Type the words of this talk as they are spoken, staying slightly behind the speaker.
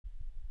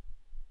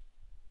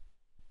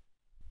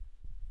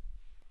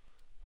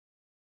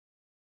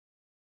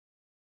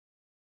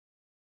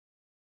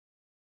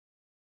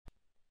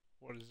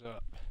What is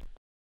up?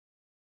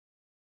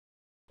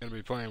 Gonna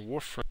be playing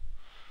Warframe.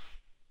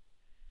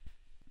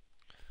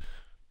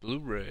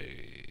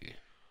 Blu-ray.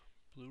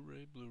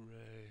 Blu-ray.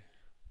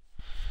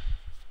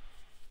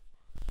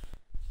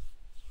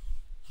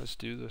 Let's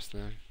do this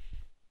then.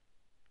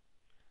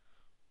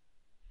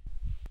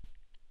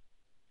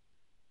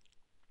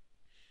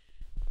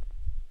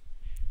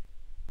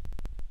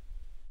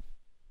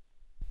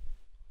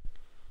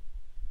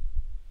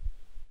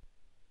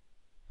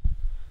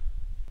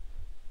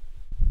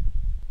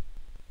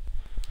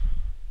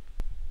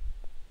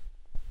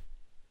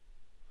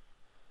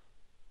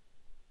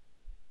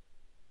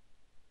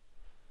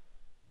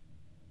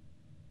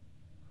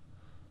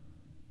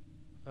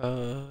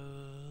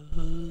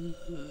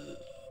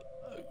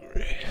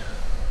 Agree.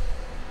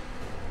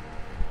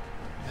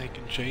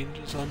 Making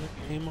changes on the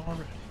game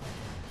already.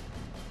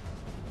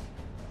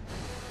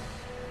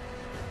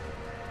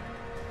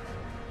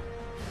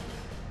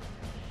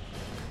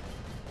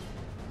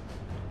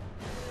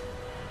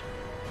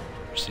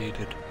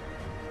 Proceeded.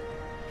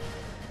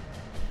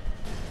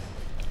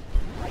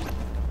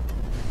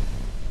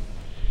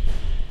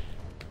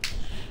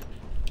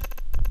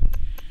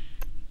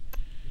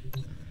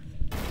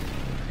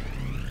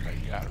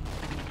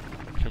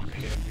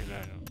 Companion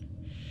item.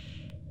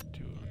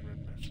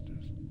 200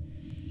 messages.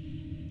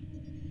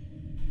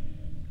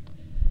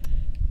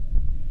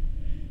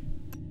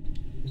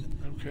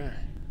 Okay.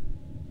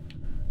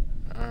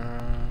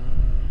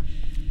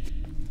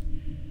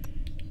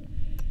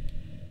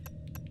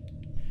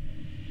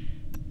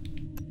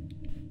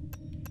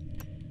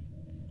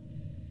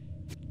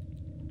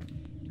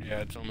 Yeah,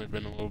 it's only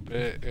been a little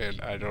bit,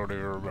 and I don't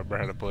even remember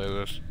how to play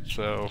this,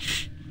 so...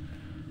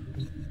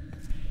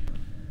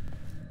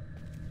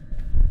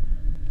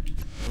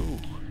 Ooh.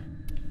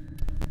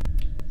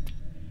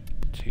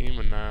 Team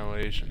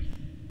Annihilation.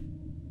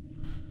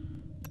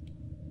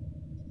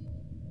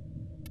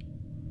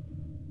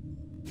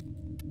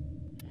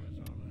 What is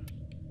all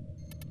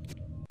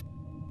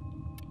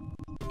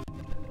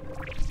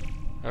this?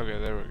 Okay,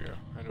 there we go.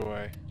 How do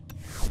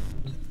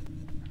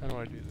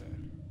I do that?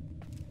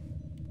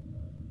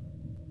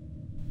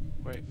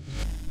 Wait.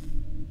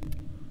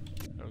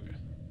 Okay.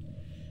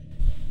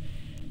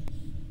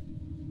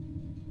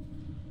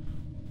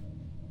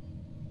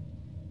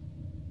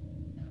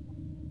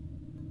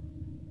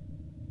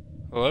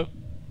 Hello?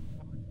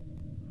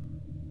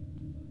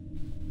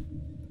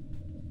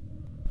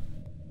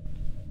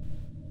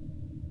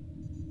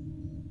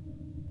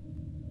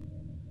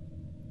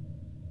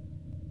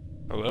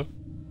 Hello?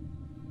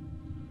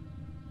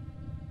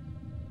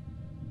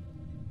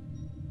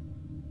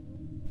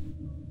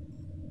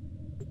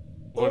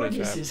 What is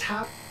this that? is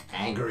how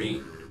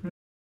angry.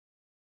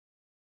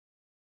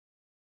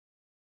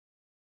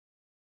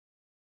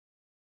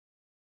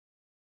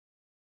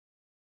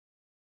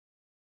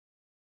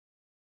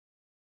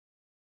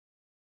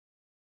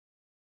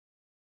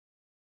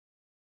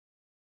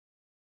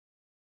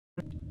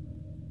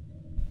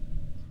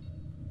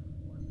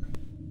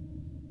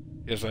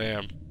 Yes, I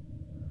am.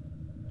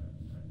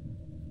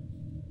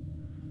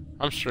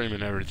 I'm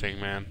streaming everything,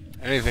 man.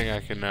 Anything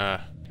I can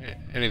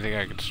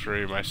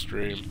stream, I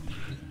stream.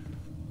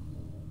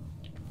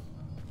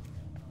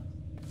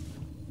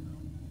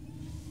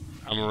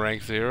 I'm a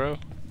rank 0?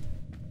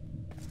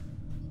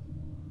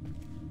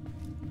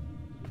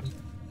 Is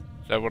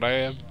that what I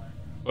am?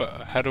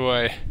 What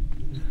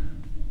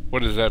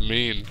does that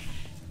mean?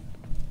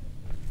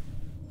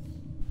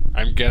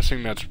 I'm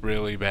guessing that's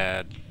really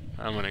bad.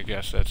 I'm gonna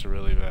guess that's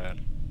really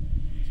bad.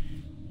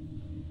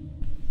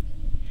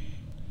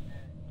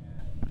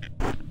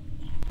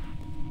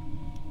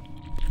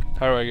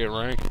 How do I get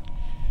rank?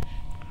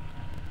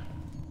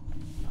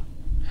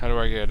 How do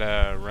I get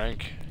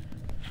rank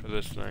for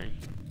this thing?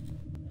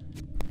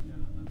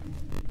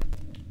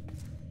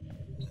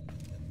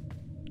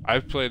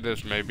 I've played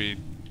this maybe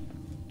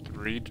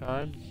 3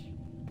 times?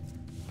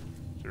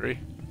 3?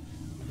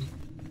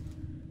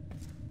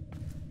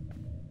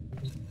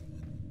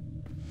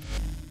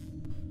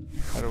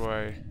 How do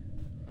I...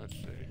 Let's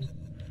see.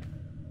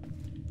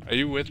 Are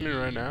you with me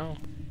right now?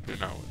 You're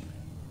not with me.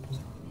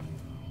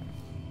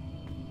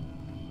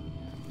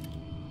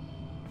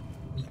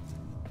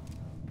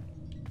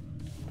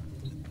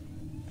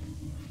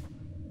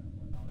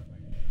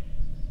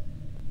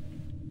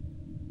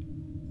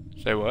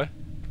 Say what?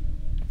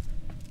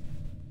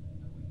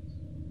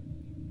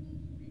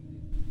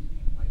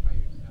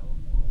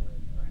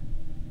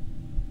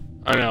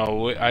 I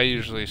know, I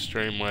usually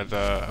stream with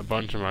a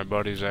bunch of my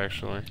buddies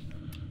actually.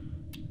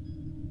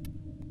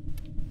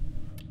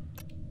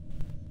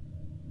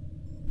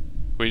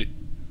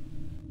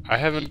 I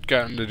haven't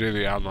gotten to do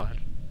the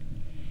online.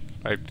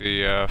 Like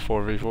the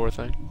 4v4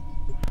 thing.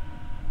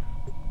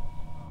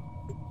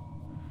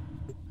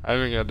 I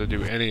haven't got to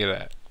do any of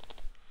that.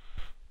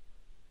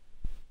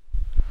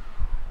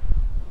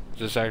 Is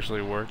this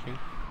actually working?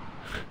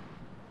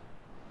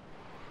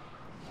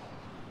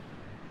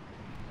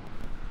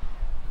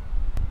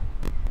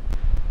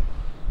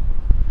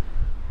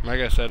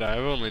 Like I said, I've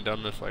only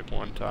done this like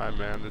one time,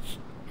 man. It's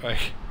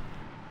like...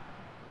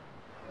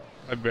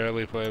 I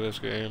barely play this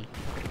game.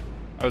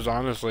 I was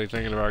honestly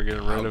thinking about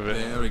getting rid of it.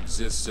 There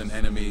exists an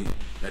enemy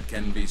that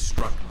can be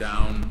struck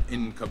down,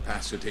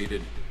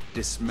 incapacitated,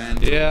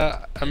 dismantled.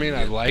 Yeah, I mean,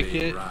 I like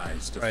it.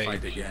 Rise to Like,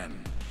 fight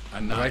again. I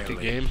like the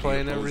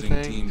gameplay and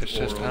everything. It's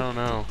just, I don't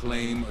know.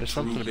 There's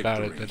something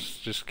about it that's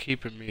just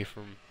keeping me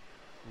from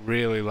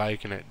really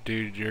liking it.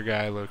 Dude, your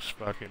guy looks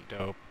fucking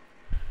dope.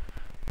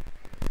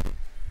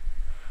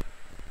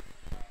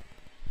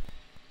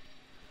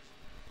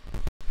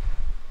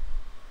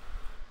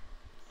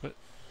 But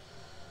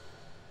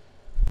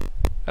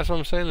that's what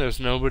I'm saying. There's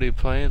nobody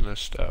playing this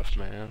stuff,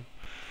 man.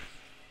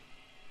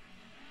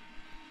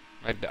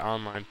 Like the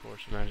online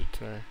portion, I should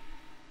say.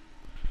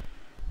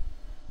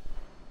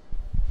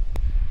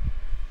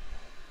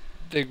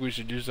 Think we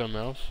should do something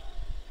else?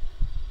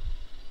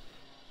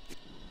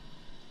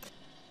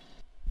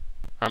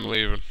 I'm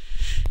leaving.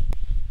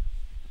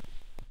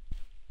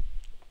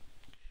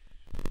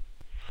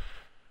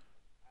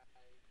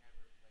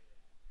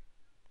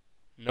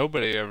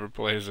 Nobody ever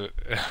plays it.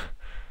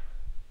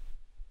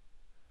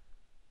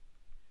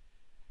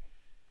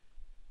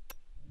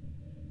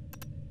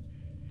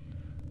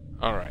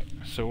 Alright,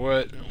 so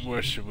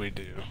what should we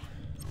do?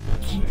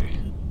 Let's see.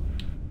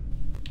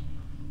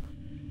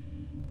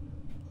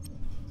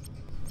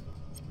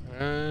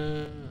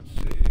 Let's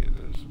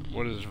see.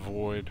 What is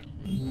void?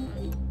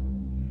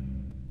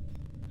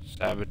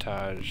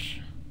 Sabotage.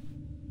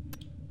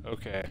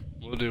 Okay,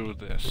 we'll do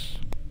this.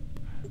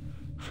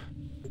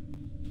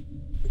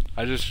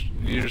 I just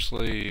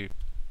usually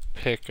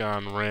pick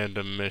on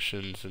random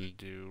missions and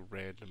do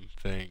random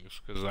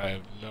things because I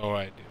have no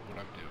idea what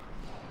I'm doing.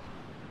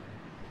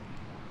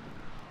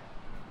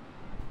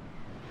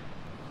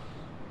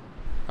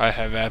 I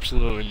have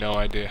absolutely no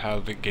idea how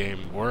the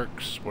game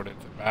works, what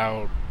it's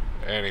about,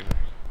 anything.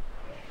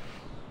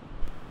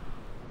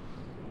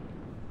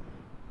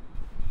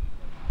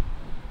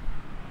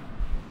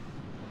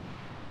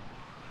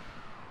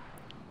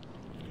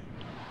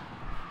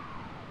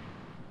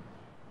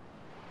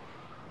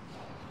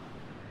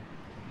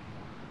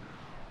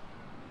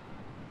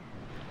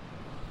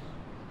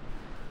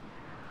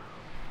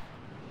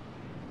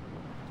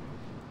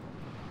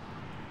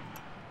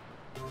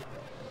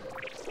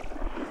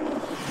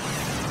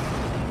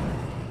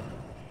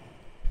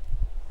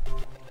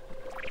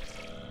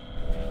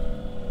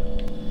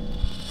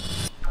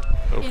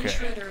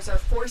 Intruders are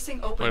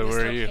forcing open this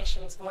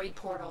location's void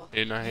portal.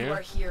 You're not here? You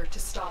are here to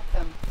stop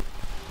them.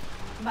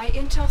 My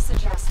intel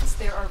suggests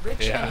there are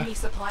rich enemy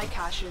supply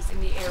caches in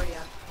the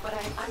area, but I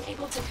am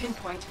unable to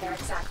pinpoint their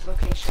exact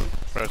location.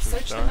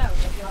 Search them out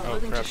if you are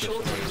willing to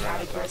shoulder the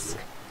added risk.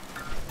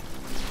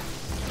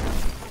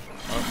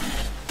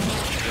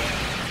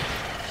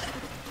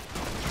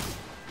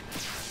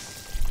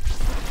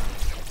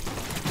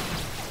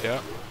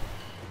 Yeah.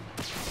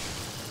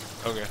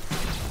 Okay.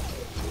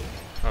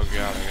 Oh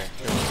god, I got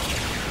killed.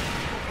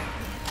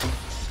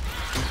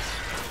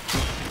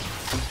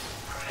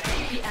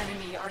 The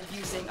enemy are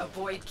using a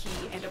void key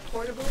and a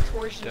portable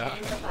torsion beam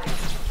device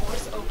to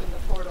force open the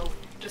portal,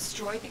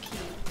 destroy the key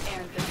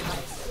and the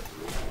device.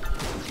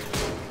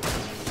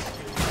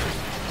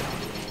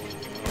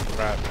 Oh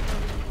crap.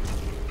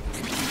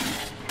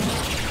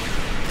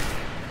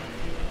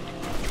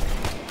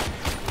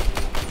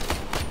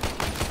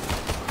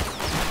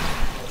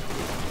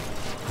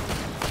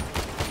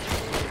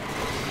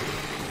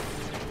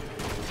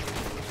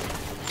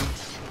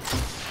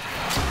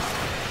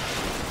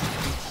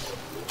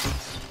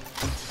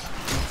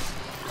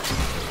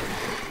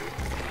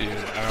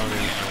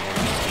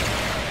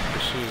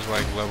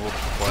 Like level 12.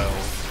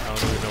 I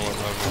don't even know what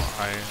level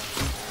I am.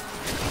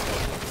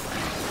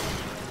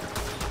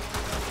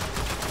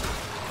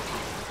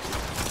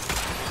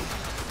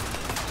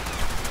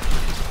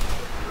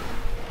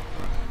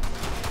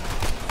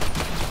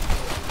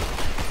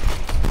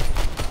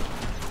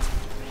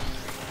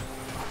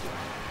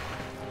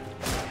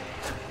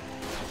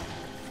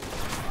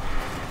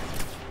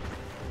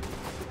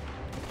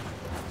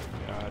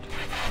 God.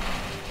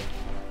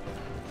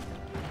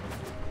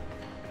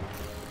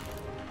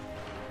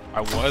 I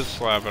was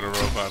slapping a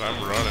robot,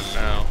 I'm running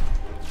now.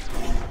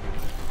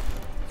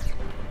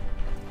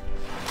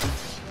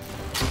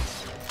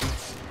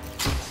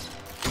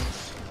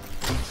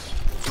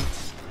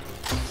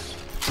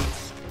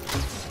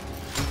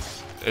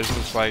 There's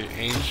this like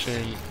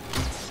ancient,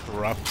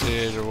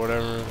 corrupted or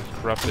whatever,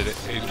 corrupted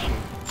ancient.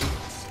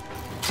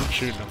 I'm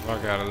shooting the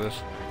fuck out of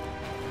this.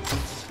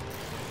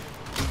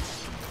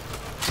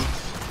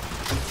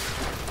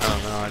 I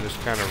don't know, I just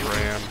kind of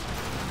ran.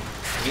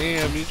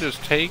 Damn, you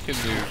just taking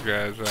these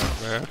guys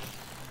out, man.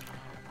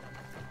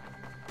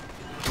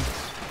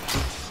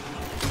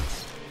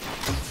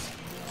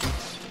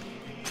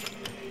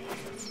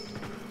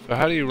 So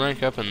how do you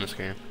rank up in this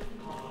game?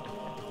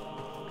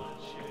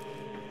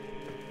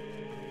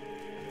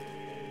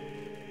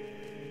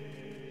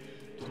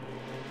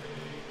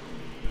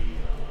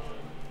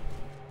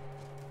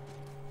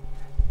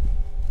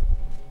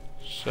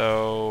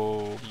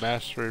 So,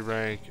 mastery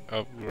rank,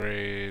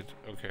 upgrade,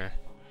 okay.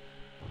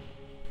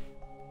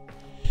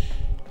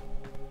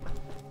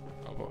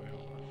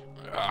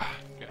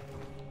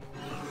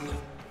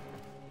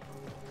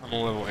 I'm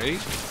a level 8? I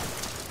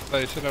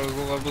thought you said I was a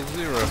level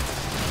 0.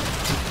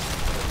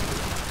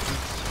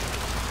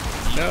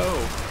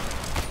 No!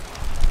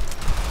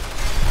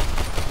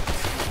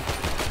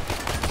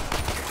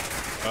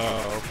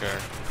 Oh, okay.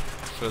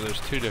 So there's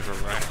 2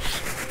 different ranks.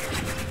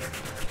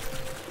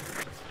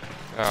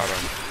 God,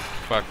 I'm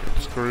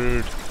fucking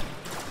screwed.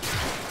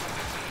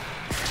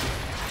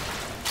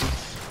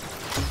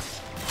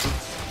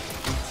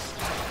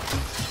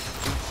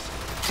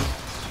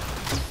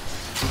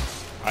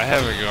 I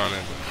haven't gone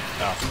in.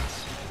 No.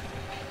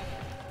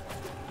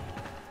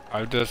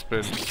 I've just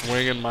been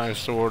swinging my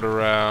sword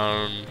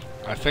around.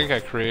 I think I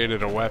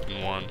created a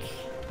weapon once.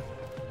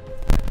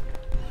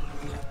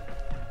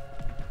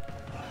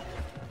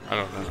 I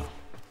don't know.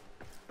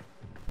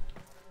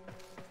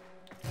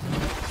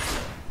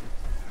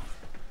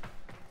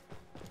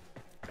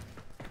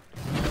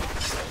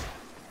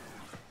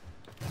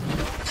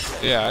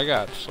 Yeah, I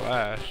got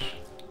slash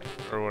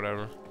or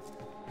whatever.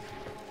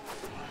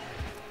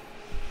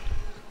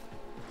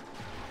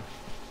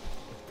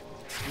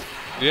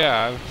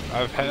 Yeah,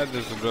 I've had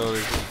this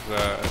ability since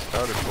I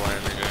started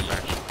playing the game,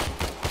 actually.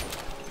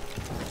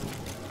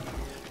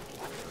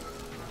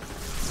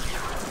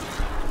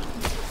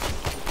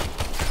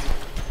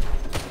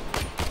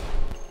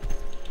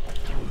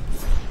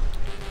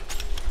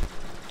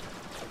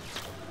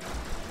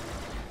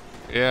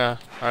 Yeah,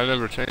 I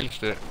never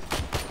changed it.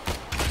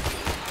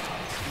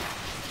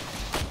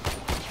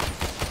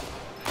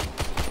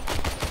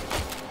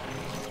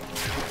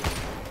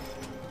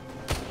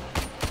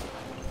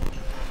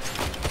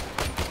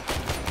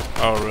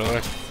 Oh,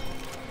 really?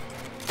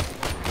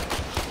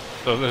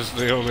 So this is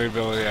the only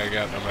ability I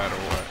got no matter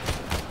what.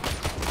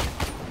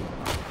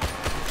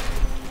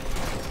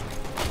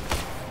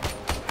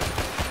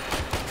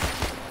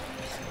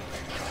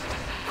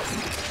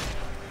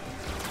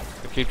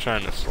 I keep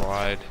trying to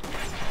slide.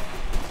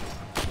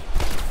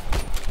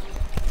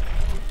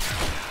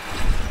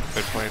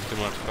 Been playing too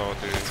much Call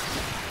of Duty.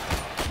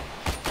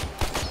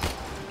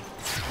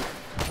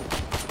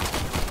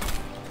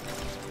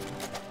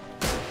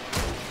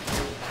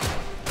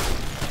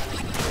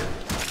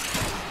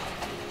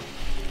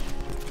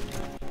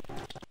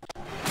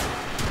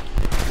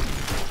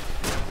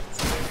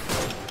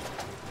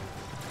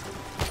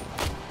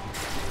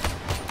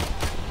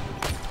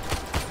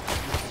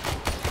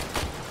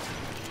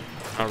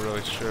 Not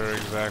really sure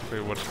exactly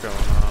what's going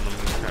on. I'm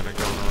just kind of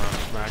going around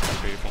smacking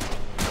people.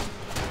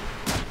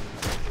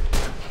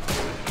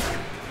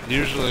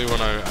 Usually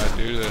when I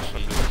do this,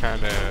 I'm just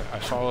kind of, I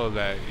follow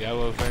that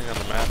yellow thing on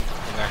the map,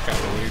 and that kind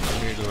of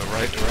leads me to the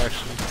right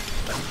direction.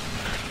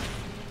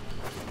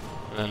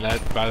 And then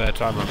by that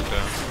time I'm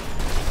done.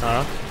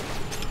 Huh?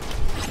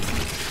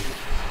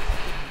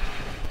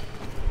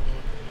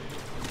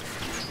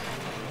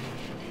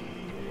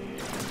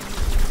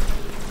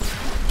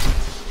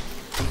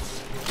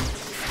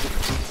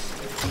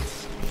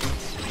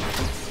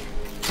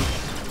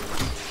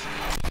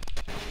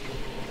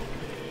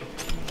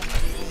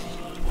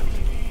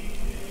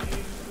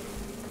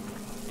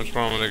 What's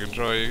wrong with the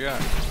controller you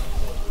got?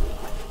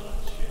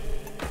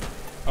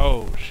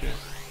 Oh, shit.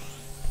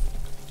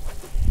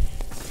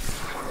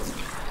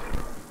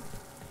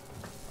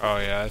 Oh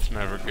yeah, that's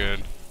never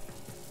good.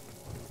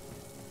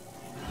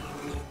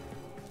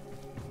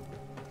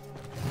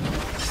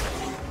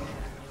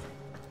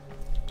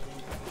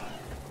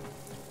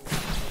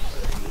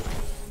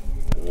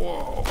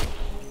 Whoa.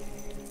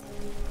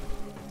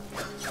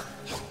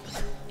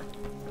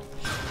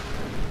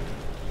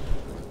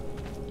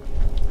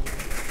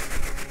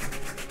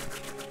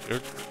 Your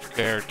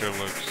character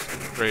looks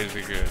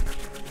crazy good.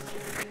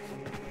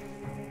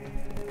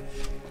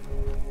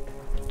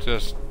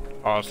 Just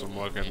awesome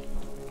looking.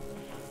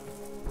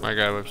 My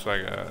guy looks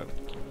like a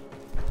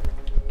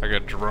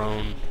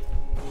drone.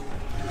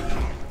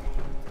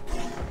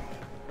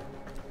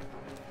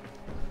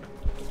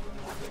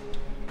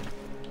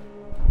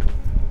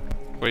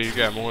 Wait, you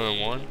got more than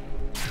one?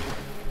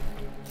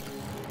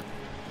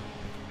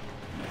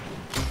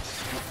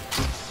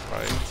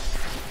 Right.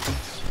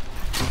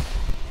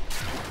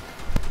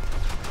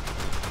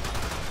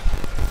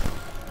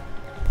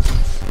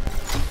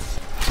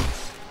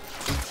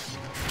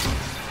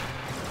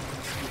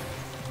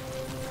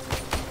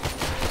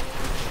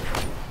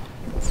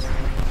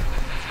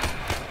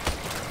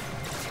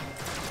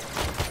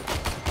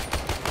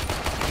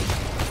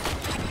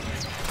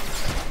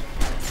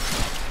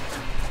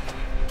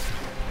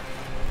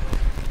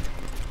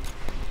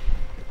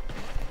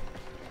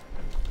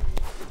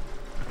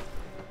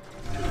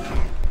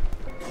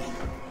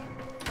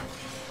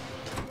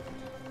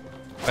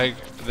 Like,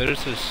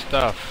 there's this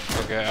stuff,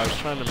 okay, I was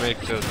trying to make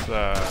this,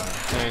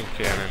 hand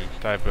cannon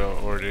type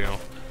of ordeal.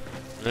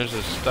 And there's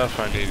this stuff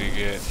I need to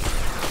get.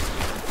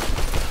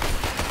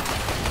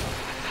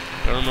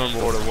 Don't remember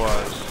what it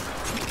was.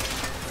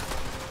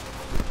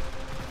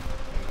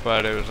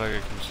 But it was like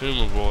a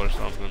consumable or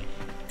something.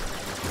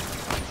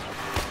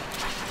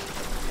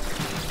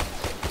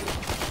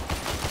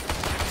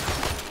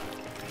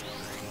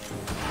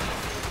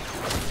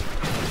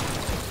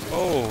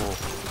 Oh!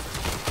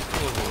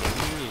 Oh,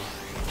 you.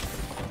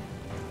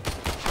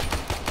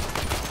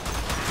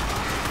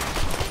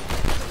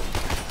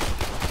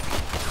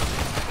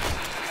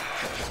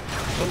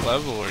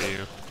 level are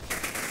you?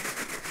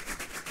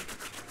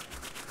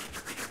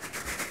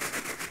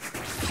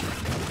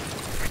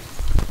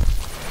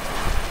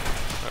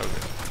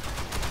 Okay.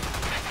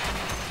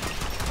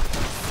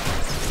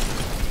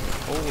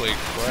 Holy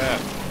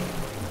crap.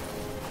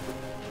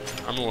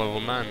 I'm a level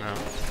 9 now.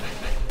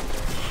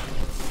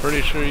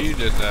 Pretty sure you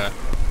did that.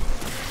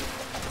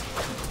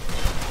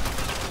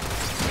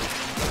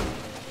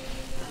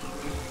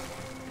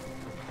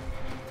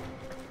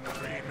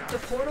 The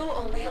portal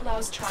only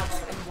allows travel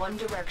in one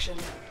direction.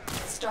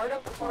 Start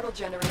up the portal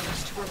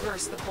generators to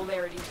reverse the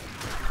polarity.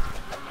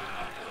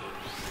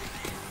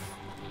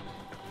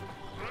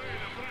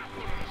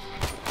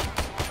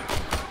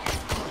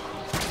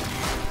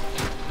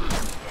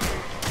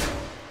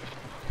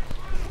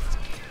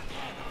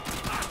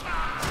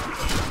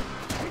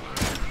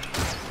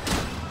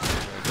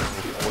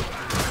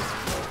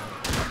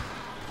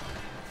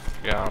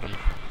 Got him.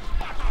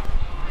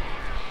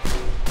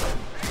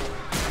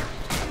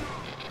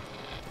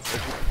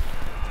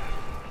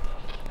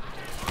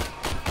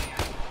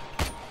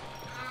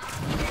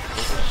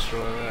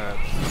 Destroy that.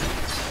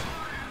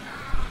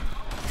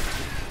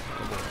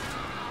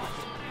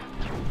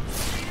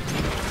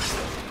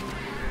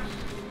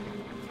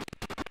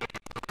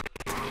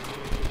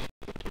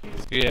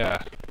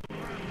 Yeah.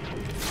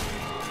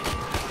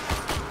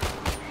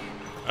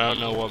 I don't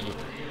know what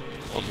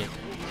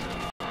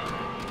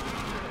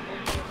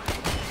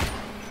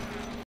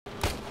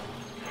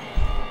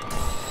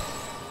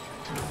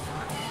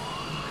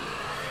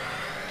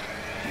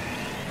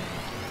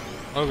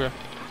Okay.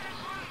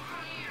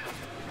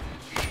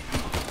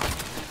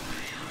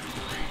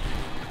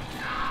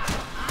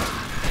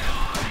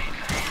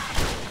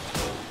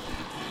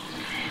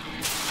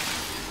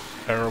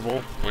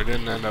 Terrible. We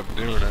didn't end up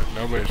doing it.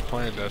 Nobody's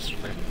playing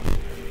Destiny.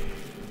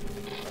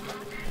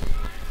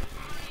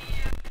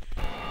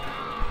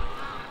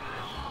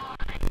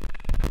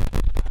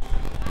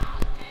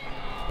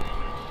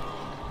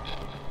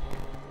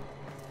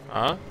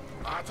 Huh?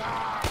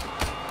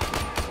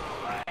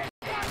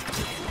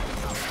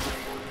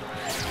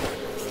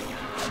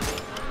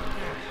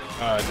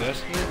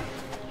 Destiny?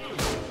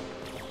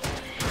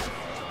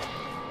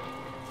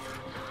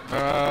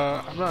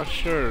 I'm not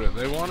sure.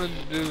 They wanted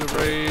to do the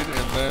raid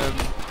and then,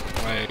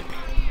 like,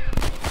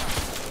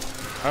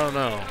 I don't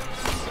know.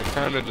 It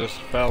kind of just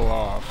fell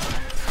off.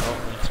 Oh,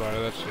 I'm sorry,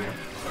 that's you.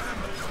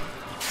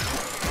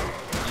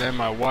 And then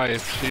my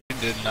wife, she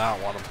did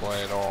not want to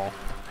play at all.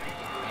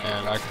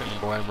 And I couldn't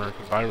blame her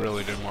because I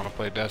really didn't want to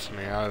play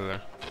Destiny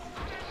either.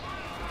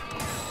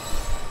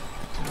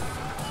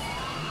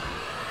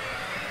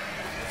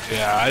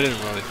 Yeah, I didn't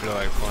really feel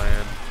like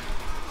playing.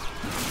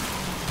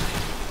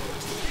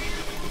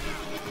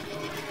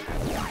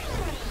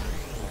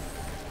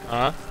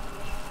 Huh?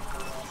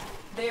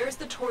 There's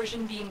the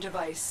torsion beam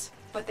device,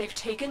 but they've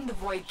taken the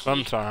void key.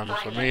 Sometimes,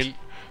 I mean,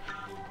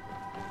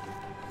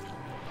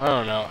 I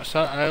don't know.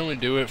 So I only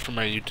do it for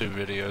my YouTube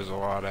videos a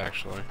lot,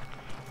 actually.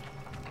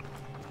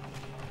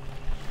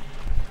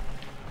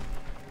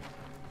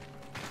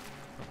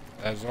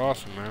 That's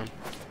awesome, man.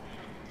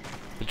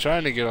 Been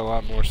trying to get a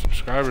lot more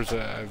subscribers.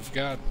 I've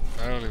got,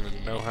 I don't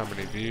even know how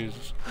many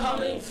views.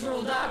 Coming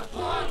through that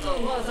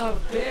portal was a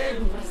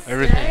big mistake.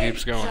 Everything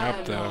keeps going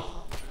up, though.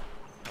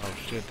 Oh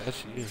shit,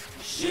 that's you.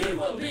 She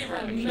will be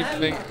remembered. I keep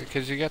thinking,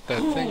 because you got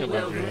that thing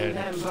above your head.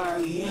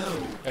 You.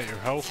 Got your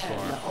health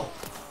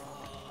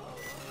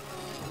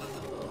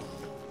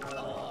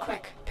bar.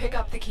 Quick, pick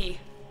up the key.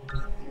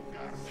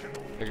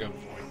 Pick up.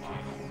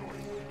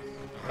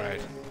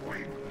 Alright.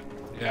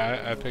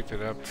 Yeah, I picked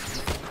it up.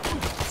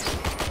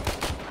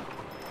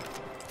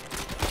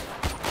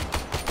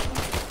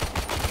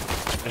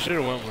 I should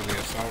have went with the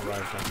assault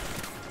rifle.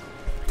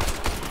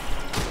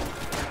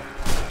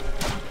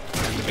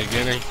 In the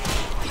beginning.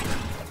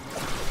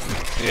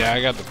 Yeah,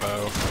 I got the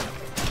bow.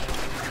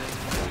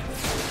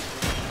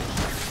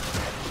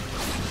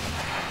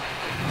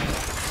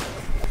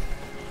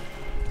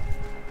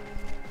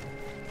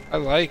 I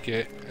like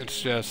it.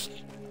 It's just,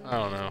 I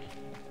don't know.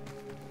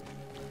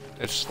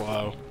 It's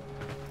slow.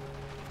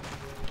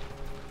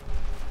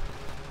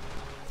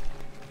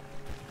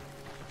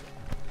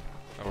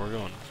 Oh, we're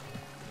going.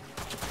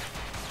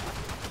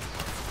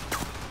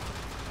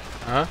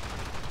 Huh?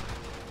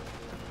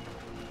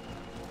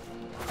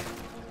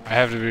 I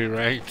have to be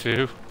ranked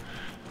too?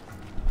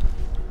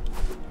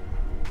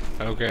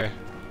 Okay.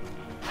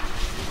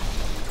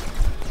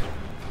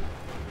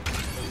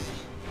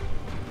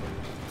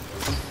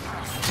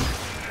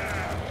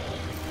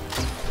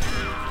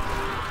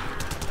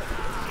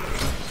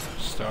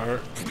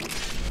 Start.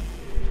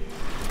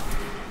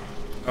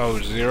 Oh,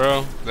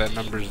 0? That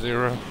number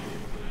 0?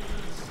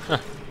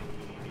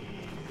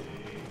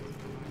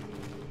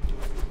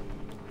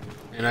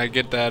 And I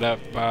get that up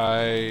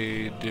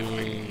by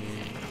doing...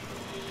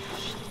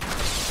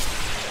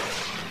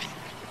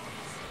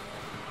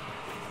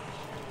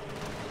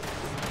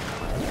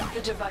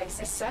 The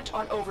device is set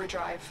on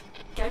overdrive.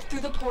 Get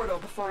through the portal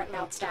before it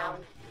melts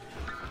down.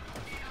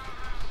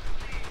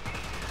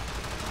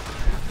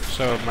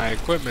 So my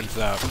equipment's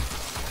up.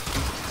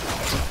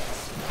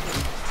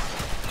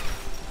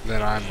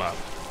 then I'm up.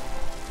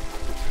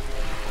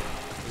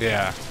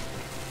 Yeah.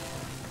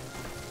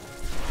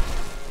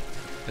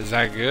 Is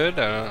that good?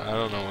 I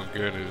don't know what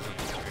good is in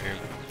this game.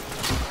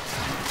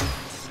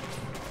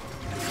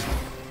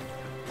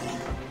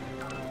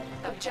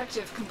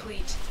 Objective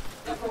complete.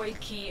 The void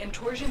key and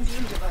torsion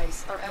beam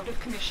device are out of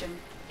commission.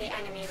 The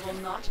enemy will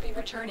not be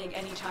returning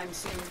anytime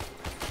soon.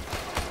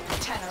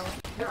 Tenno,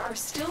 there are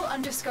still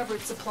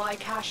undiscovered supply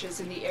caches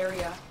in the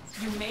area.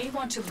 You may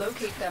want to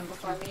locate them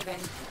before leaving.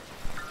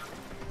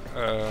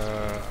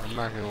 I'm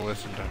not gonna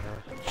listen to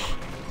her. I'm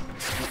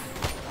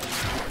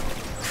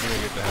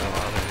gonna get the hell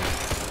out of here.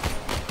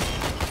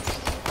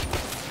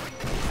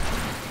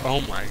 Oh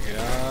my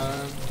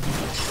god.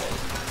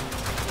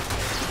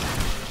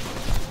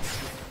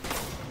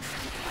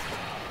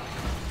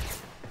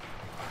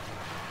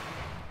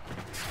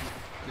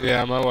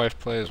 Yeah, my wife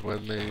plays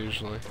with me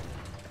usually.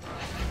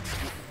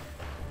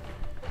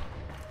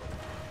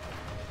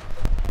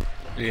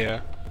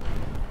 Yeah.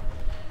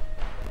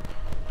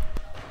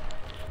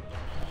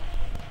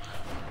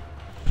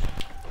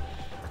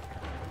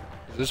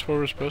 Is this where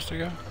we're supposed to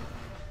go?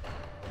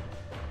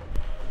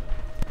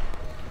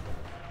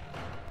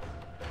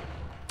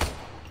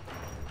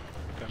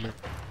 Come here.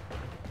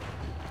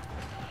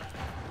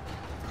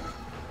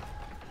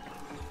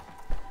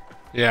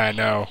 Yeah, I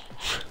know.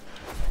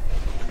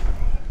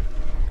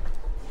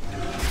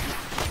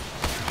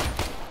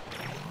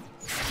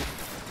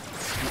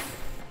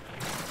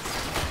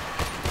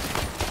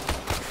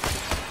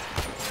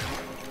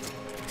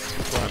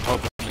 Well, I'm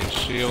hoping these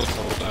shields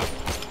hold up.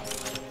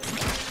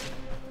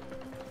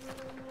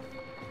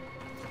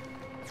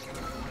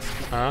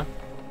 Huh?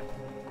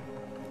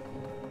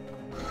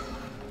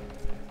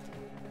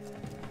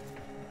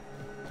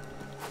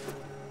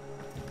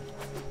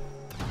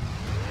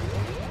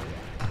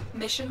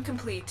 Mission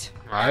complete.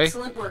 Aye.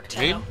 Excellent work,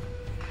 Tenno.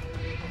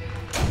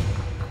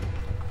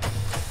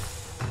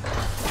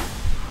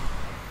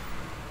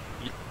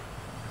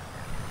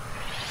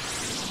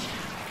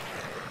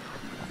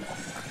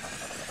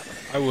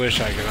 I wish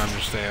I could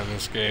understand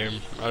this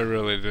game. I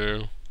really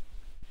do.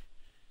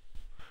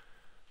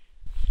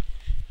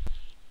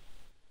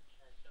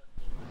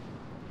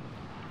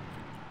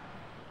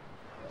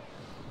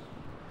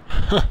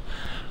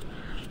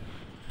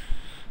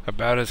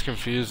 About as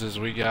confused as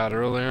we got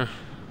earlier.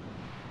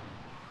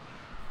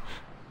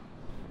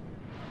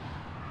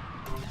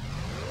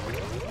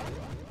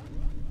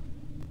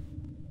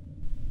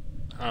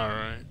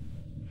 Alright.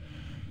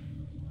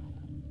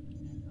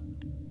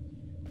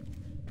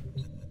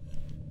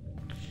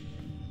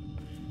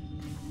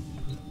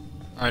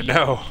 I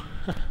know.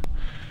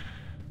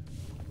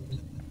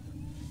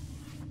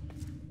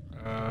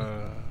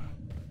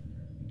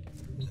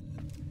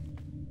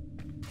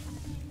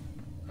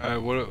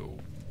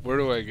 Where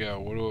do I go?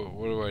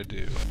 What do I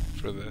do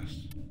for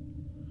this?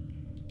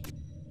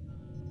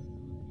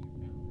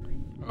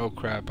 Oh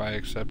crap, I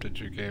accepted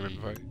your game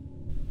invite.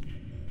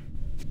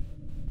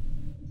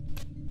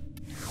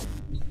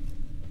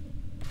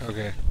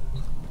 Okay.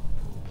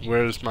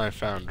 Where's my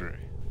foundry?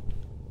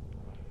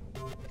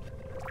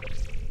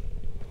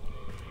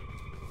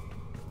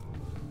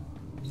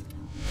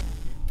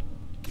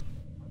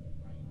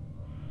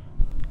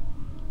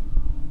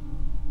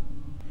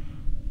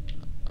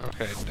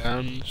 Okay,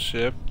 down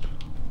ship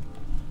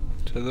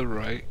to the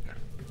right.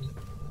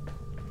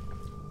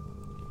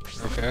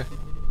 Okay.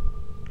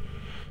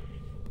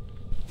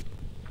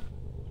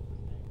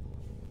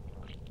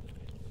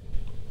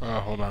 Oh,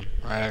 hold on.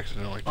 I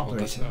accidentally pulled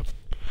this up.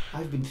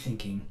 I've been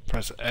thinking.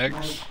 Press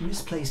X. My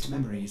misplaced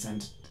memories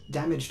and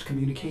damaged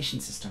communication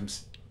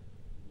systems.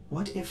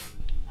 What if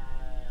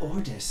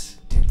Ordis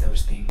did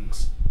those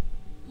things?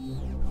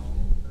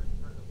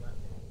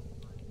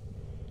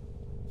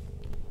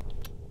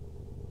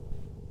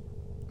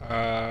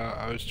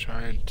 I was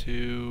trying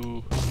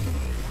to...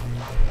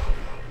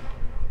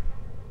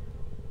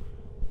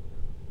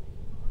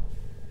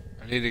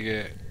 I need to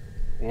get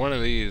one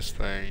of these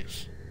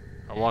things.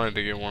 I wanted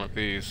to get one of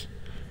these.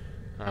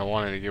 And I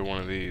wanted to get one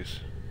of these.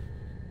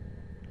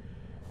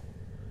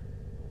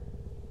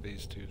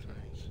 These two things.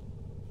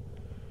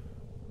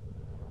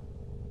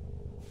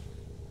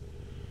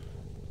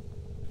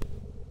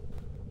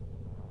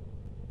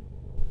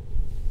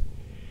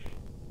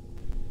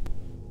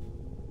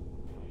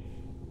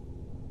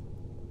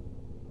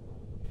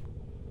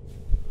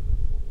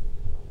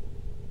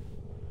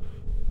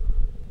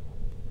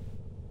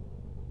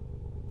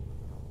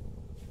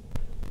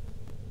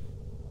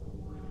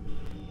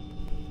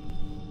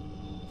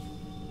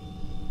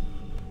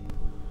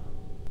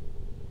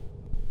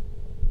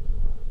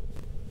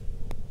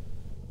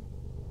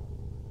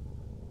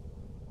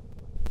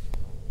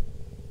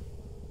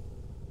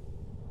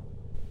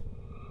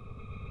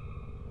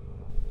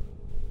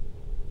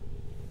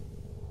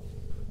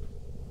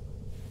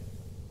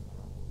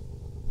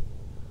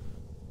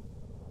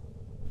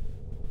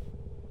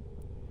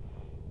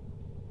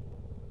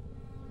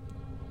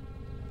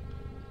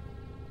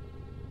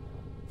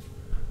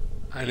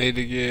 I need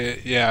to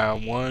get, yeah,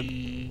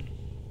 one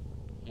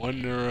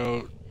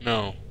neuro,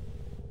 no.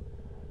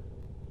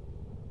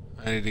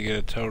 I need to get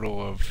a total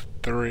of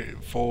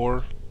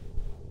 4?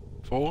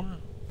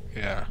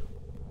 Yeah.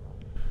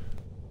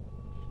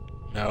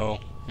 No,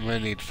 I'm gonna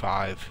need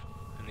 5.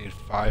 I need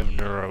 5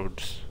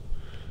 neurodes.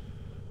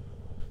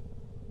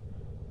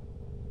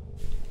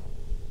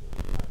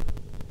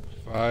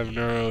 5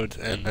 neurodes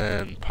and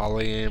then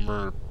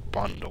polymer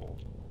bundle.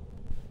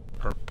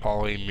 Or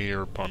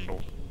polymer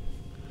bundle.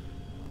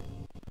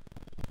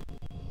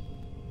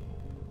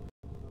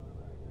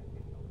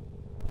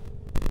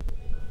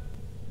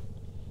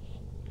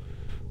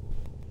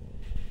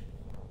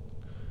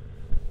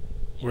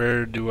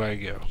 Where do I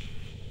go?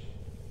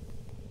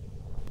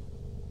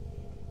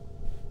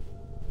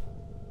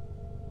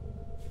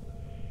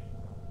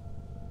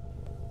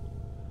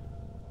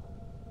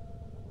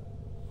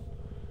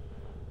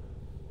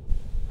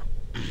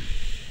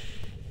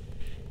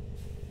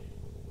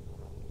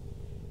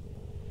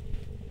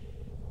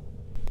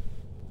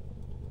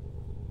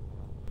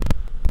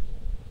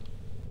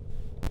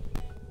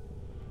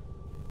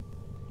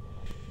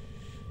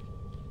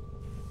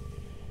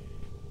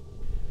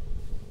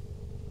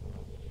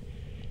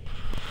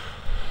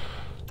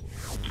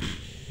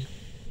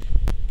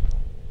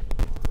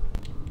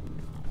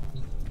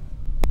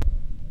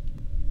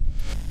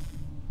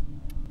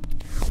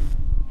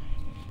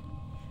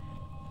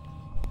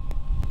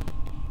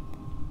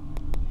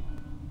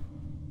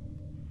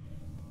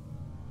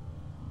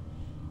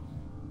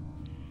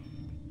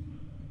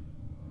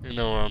 You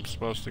know where I'm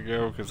supposed to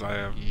go? Because I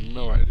have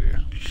no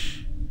idea.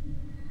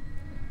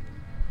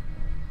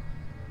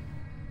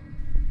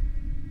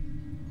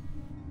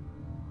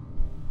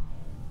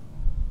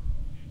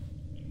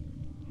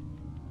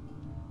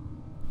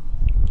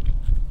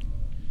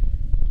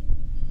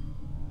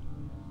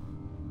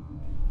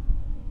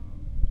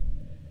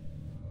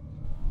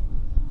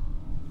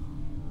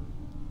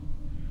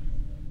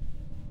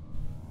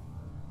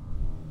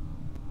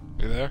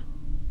 You there?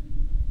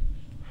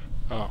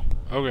 Oh,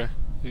 okay.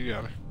 You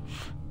got it.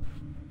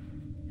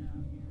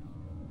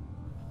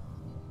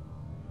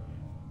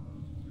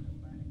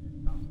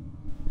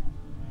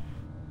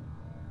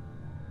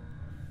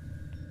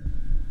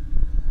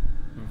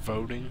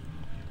 Voting.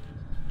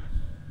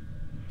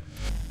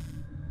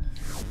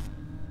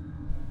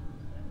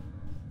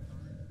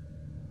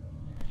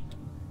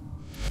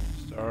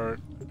 Start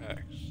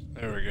X.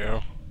 There we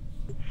go.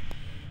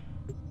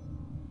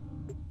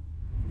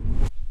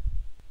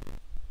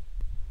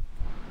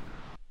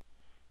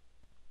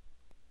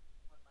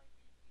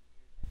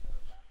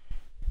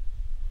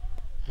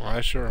 Well,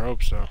 I sure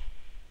hope so.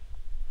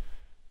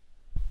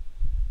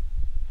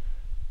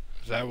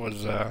 That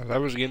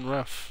was getting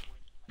rough.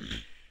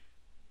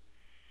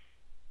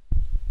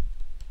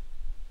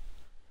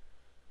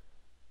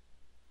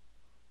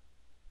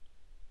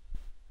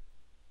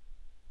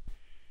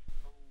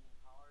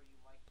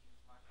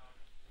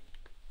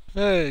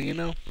 Hey, you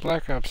know,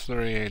 Black Ops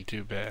 3 ain't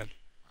too bad.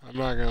 I'm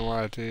not gonna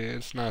lie to you,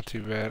 it's not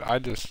too bad. I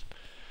just...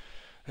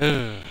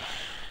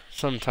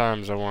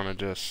 sometimes I want to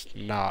just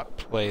not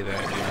play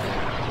that game.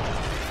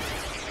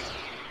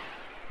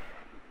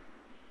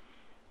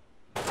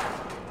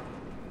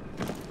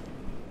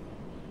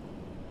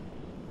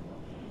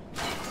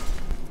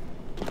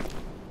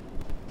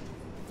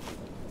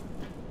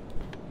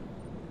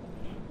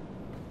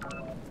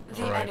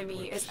 The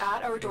enemy is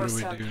at our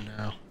doorstep. What do we do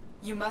now?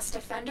 You must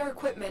defend our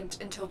equipment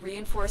until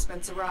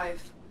reinforcements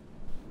arrive.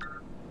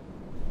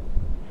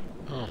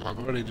 Oh, my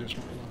buddy just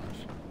went live.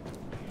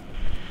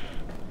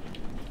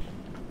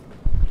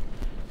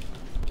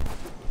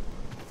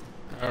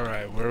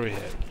 Alright, where are we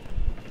headed?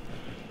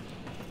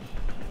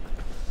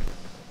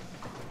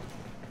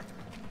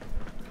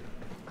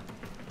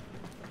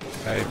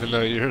 Even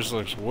though yours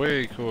looks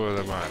way cooler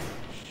than mine.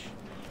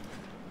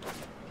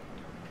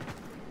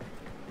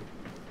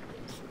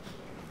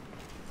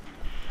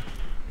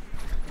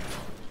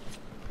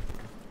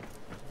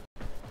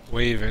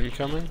 Wave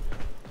incoming?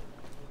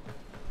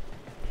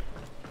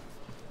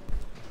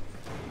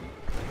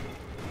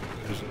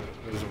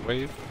 There's a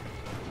wave?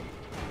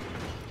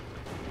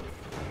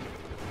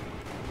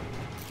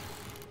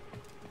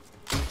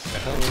 The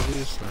hell are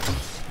these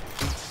things?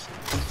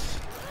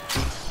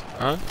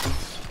 Huh?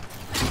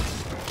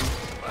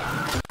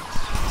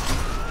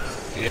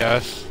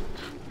 Yes.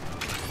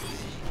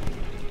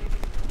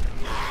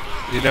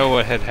 You know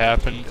what had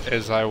happened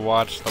is I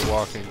watched The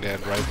Walking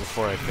Dead right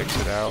before I picked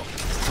it out.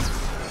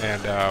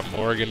 And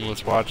Morgan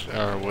was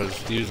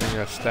using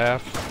a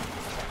staff,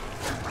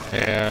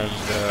 and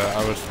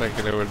I was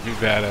thinking it would be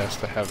badass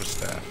to have a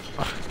staff.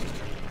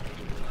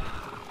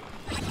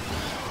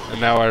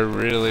 And now I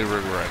really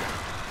regret it.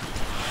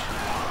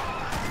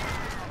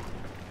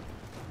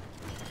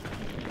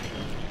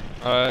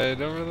 I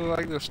don't really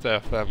like the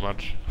staff that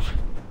much.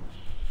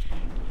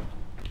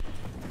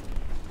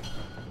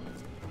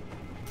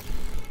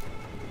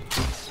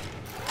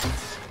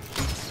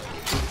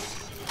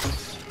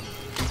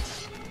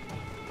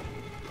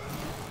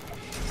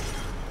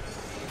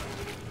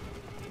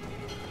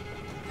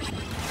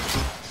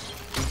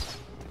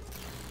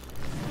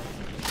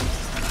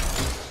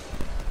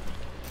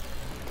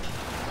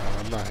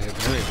 I'm not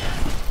hitting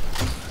anything.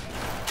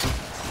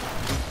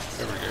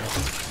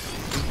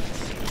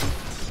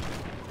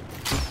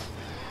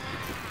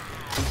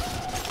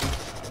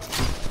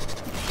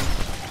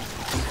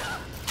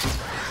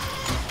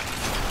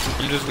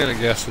 just gonna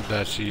guess that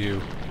that's you.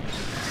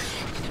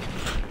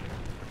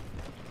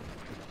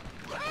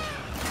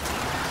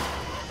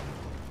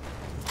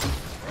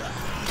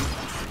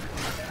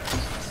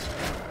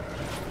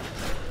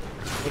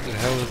 What the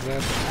hell is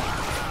that?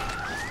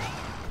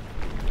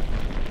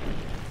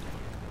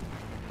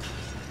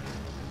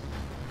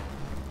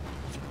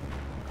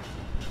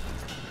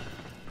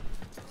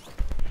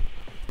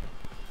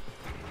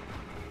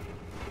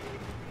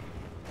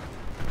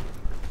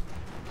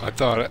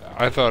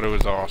 I thought it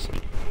was awesome,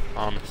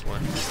 honestly.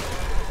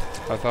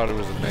 I thought it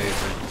was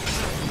amazing.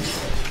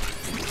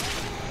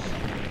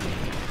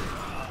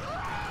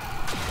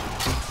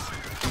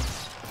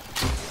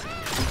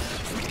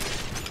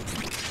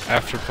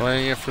 After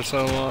playing it for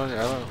so long,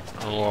 I don't,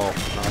 oh, well,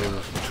 not even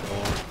for so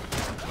long.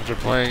 After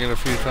playing it a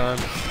few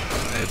times,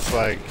 it's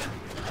like,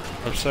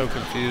 I'm so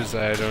confused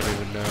that I don't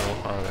even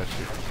know, oh, that's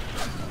you.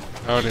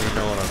 I don't even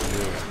know what I'm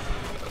doing.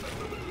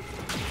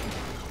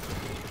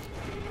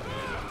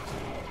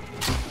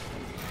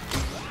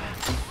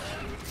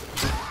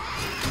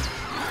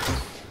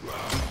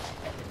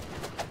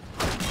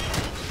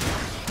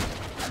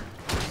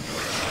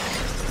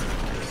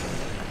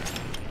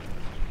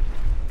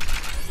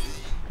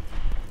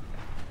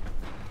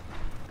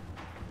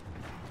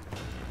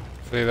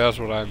 See, that's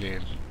what I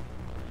need.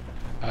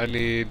 I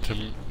need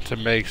to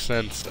make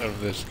sense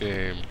of this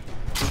game.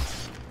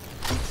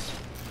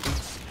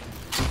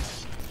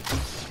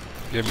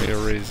 Give me a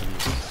reason.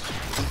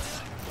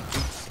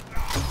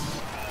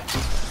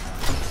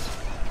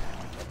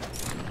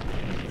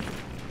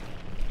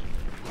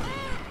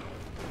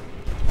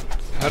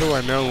 How do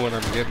I know when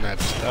I'm getting that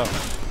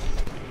stuff?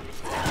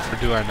 Or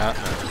do I not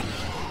know?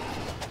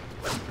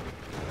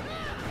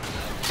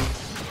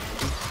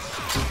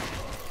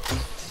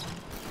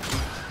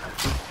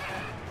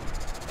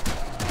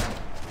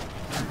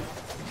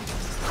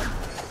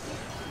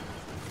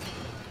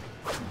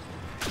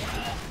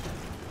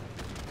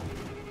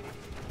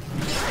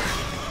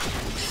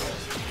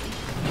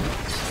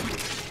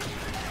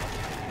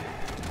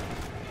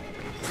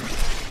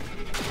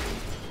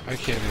 I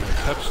can't even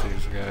touch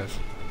these guys.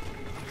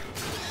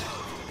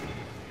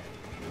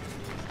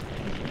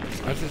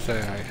 I just say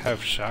I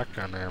have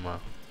shotgun ammo.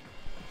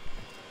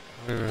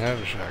 I don't even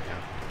have a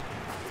shotgun.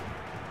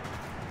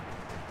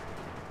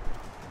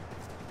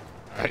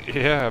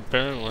 Yeah,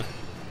 apparently.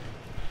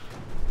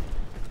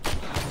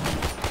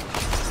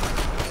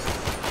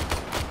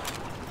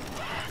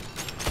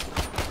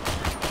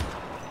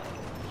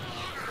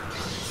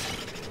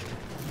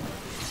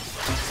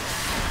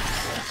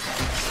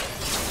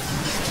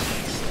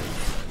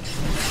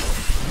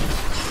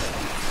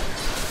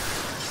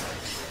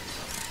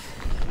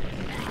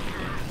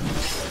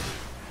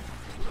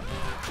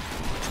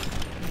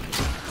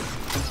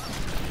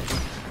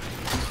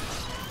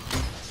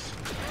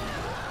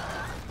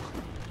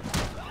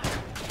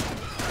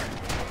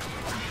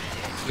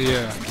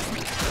 Yeah.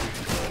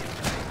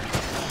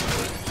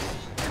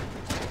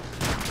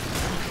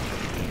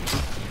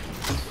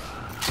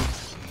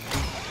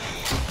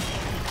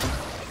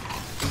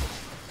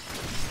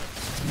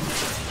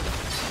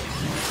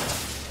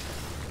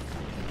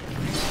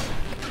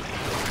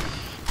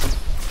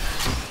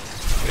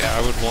 Yeah,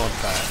 I would want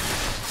that.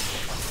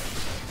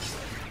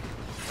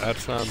 That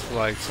sounds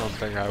like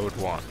something I would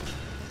want.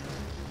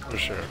 For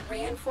sure.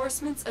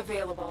 Reinforcements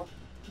available.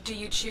 Do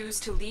you choose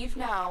to leave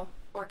now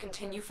or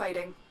continue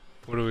fighting?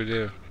 What do we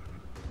do?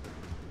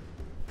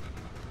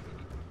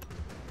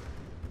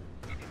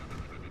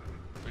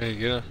 We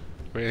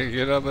didn't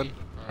get nothing?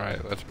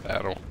 Alright, let's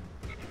battle.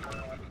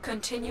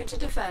 Continue to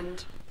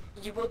defend.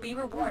 You will be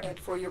rewarded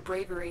for your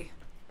bravery.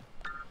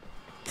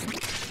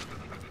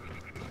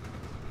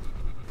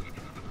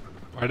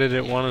 Why did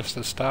it want us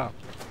to stop?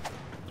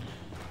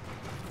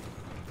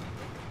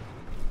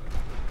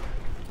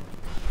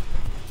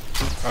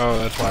 Oh,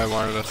 that's why it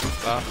wanted us to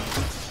stop.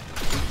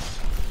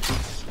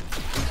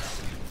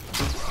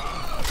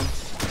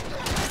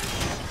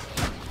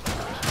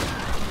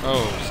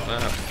 Oh,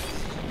 snap.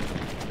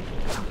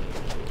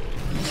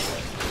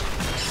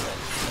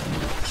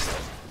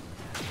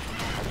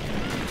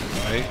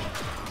 Right.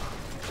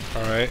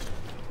 Alright.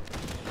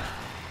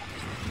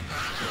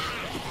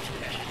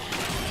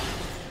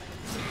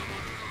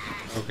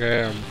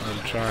 Okay, I'm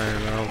trying.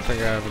 I don't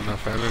think I have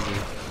enough energy.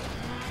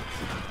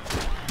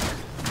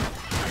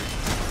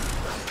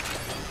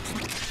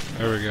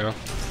 There we go.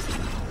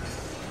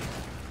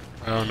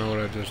 I don't know what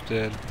I just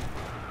did.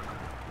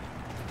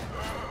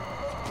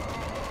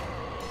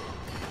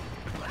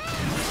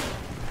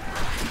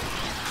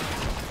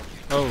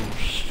 Oh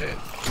shit.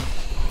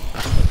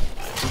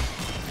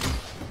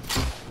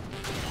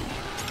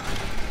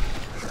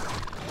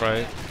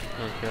 Right,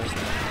 okay.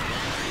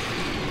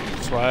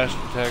 Slash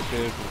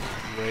detected,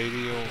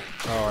 radial.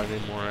 Oh, I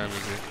need more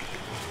energy.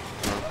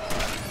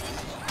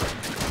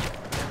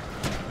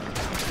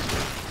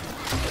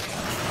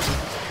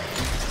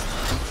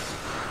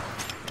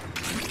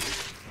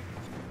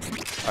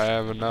 I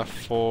have enough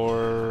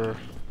for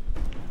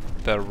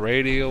the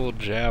radial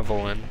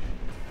javelin.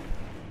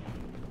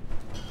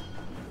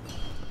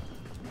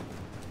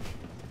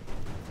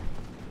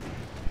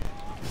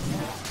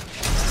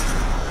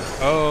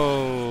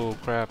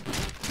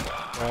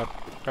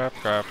 Crap,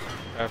 crap,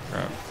 crap,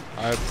 crap.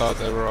 I thought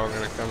they were all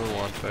gonna come at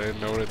once. I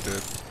didn't know what it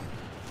did.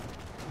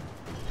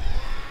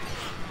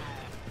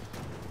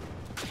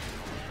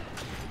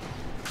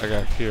 I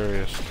got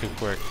curious too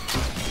quick.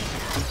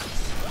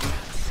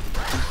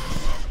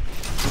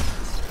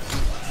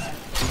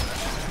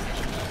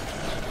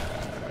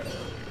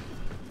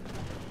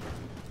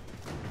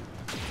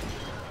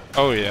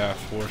 Oh yeah,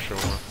 for sure.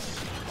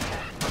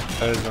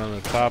 That is on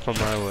the top of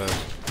my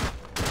list.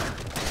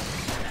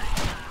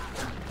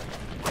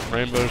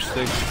 Rainbow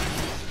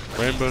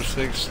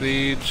Six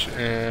Siege,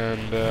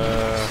 and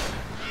oh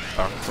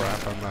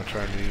crap, I'm not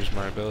trying to use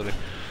my ability.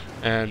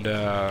 And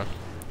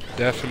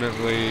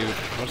definitely,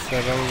 what's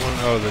that other one?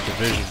 Oh, The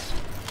Division.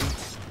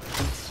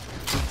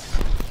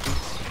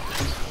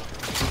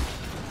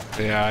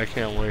 Yeah, I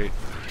can't wait.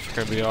 It's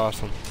gonna be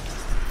awesome.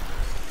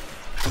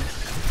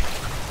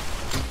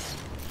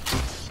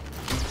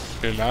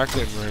 You're not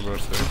getting Rainbow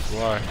Six.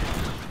 Why?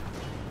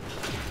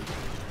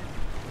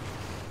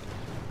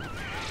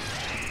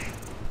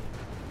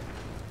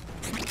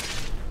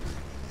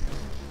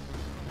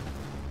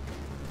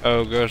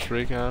 Oh, Ghost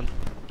Recon?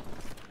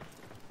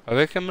 Are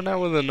they coming out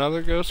with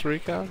another Ghost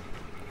Recon?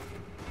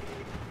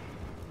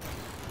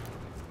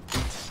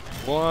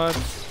 What?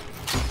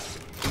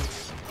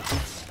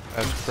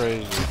 That's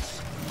crazy.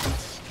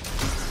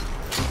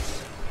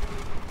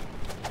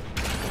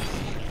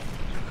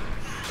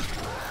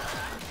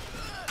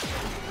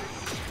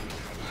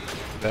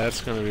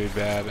 That's gonna be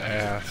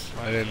badass.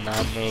 I did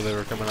not know they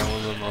were coming out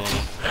with them all.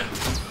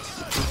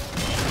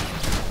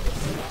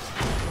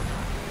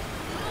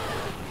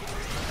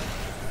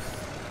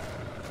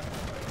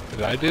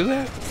 Did I do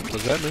that?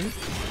 Was that me?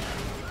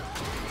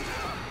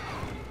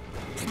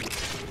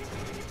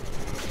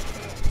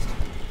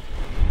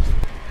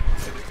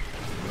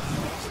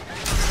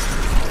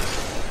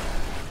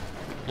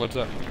 What's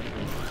up?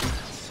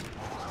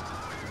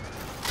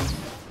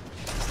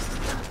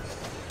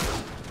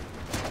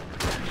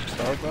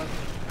 Start button?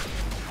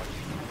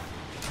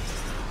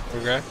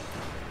 Okay.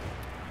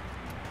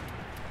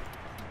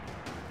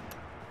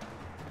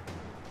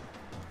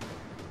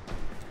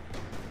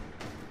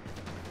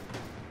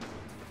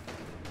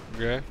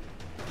 Okay.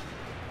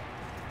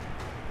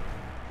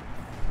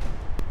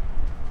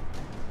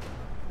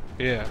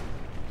 Yeah.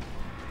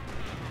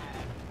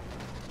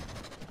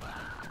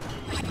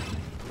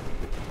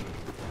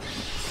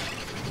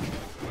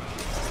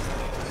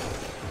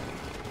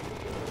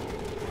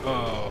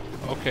 Oh,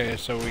 okay,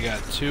 so we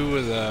got 2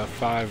 of the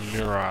 5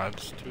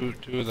 neurons. Two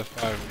of the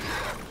 5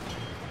 neurons.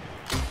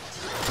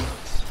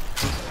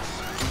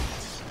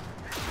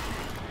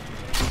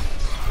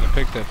 I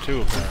picked up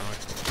 2 apparently.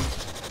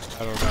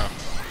 I don't know.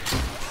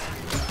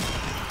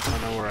 I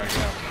don't know where I got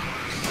them.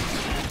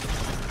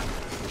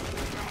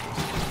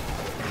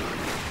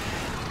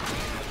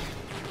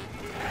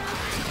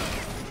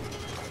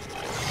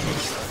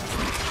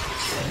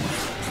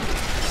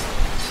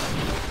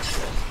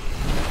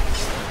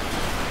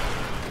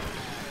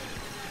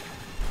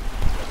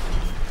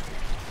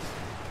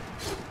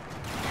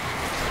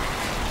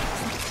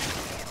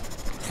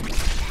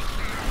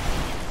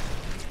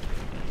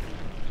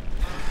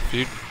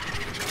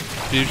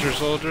 Future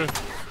Soldier?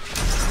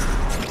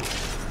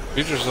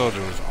 Future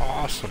Soldier was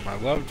awesome. I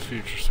loved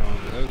Future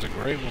Soldier. That was a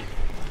great one.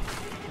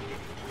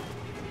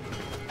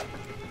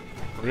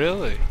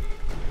 Really?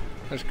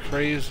 That's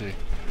crazy.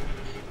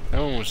 That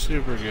one was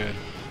super good.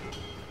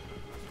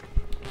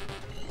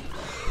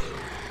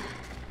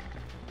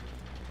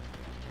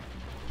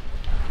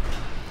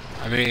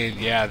 I mean,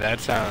 yeah, that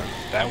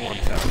one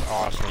sounds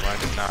awesome. I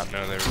did not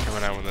know they were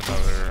coming out with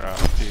another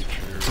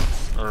future,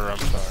 or I'm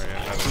sorry,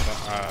 another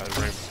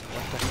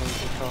what the hell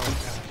is it called?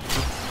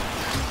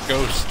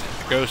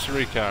 Ghost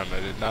Recon. I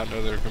did not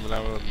know they were coming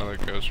out with another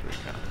Ghost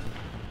Recon.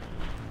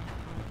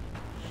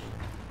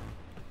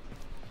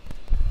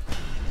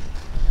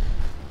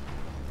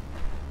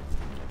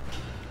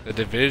 The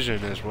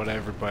Division is what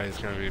everybody's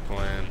gonna be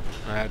playing.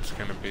 That's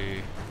gonna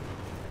be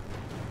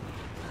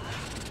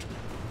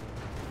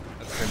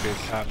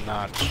top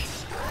notch.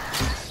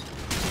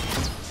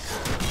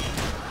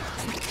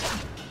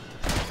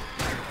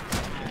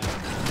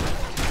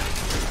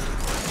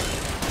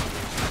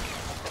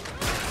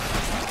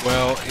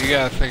 Well, you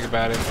gotta think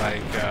about it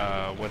like,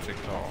 what's it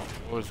called?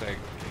 What was that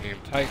game?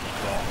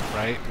 Titanfall,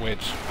 right?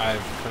 Which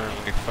I've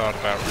currently thought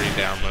about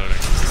re-downloading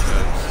because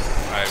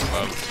I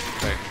love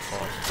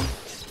Titanfall.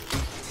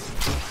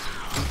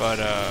 But,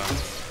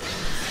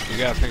 you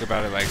gotta think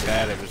about it like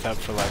that. It was up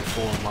for like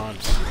 4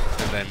 months,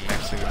 and then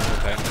next thing you know,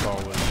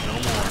 Titanfall was no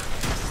more.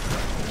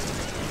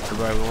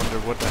 Everybody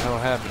wondered what the hell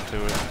happened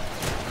to it.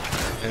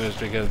 It was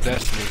because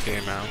Destiny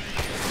came out.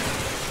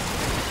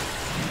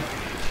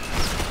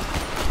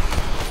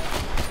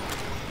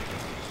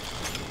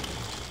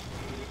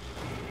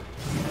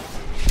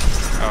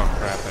 Oh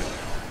crap it.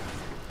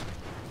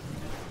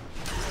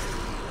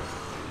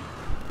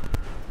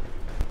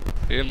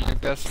 You didn't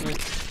like Destiny?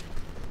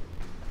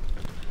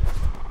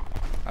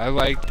 I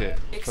liked it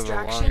for the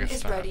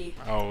longest time. Ready,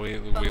 oh, we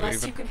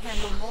unless leaving? you can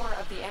handle more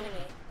of the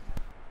enemy.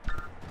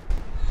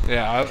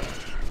 Yeah,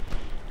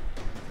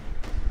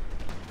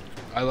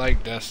 I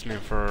liked Destiny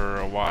for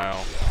a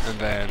while, and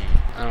then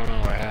I don't know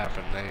what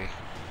happened. They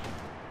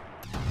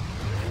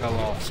fell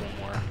off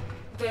somewhere.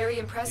 Very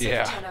impressive,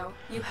 Yeah. Tenno.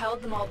 You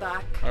held them all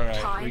back. Alright,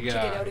 Time we to get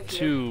out got of here.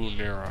 2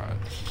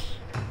 neurons.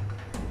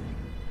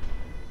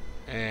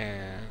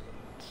 And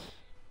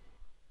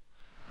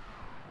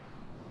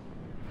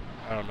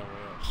I don't know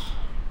what else.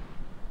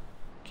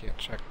 Can't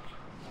check.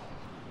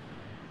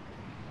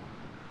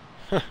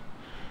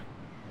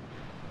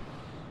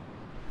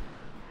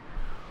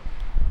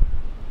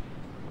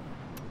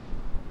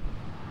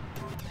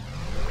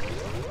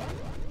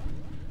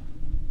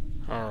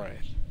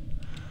 Alright.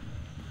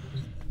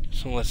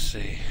 So let's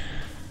see.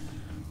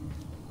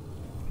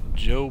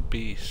 Joe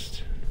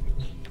Beast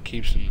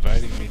keeps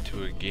inviting me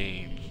to a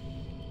game.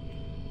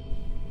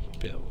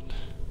 Build.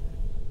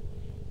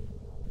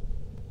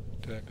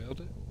 Did I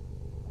build it?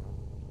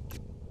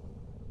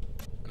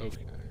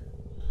 Okay.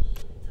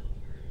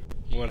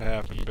 What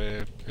happened,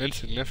 babe?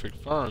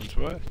 Insignificant funds,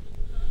 what?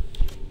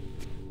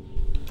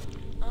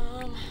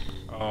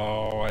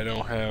 Oh, I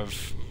don't have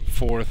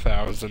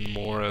 4,000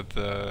 more of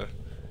the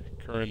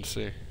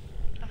currency.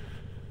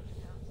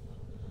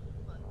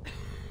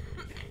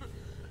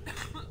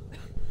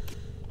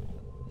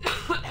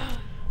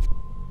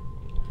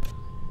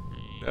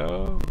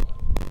 No.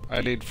 I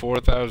need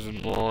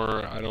 4,000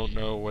 more. I don't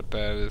know what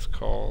that is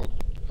called.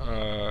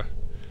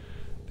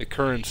 The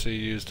currency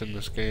used in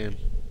this game.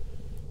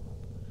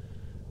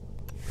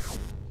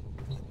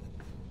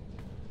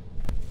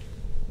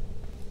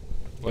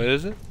 What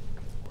is it?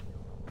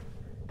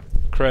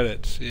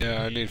 Credits.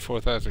 Yeah, I need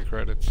 4,000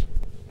 credits.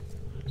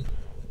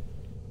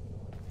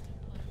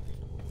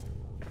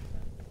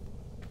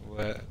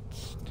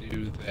 Let's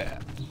do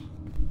that.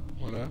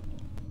 What up?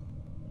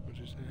 What'd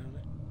you say,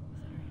 honey?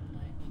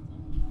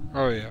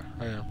 Oh yeah,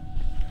 I am.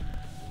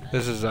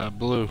 This is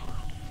Blue.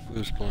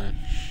 Blue's playing.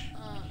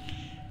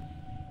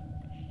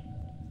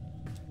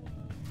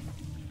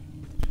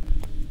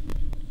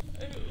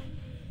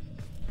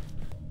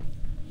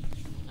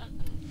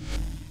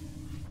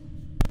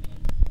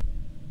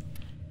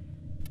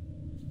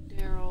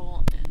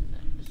 Daryl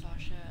and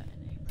Sasha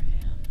and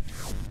Abraham,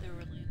 they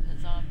were leading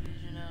the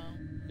zombies, you know.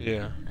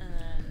 Yeah. And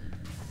then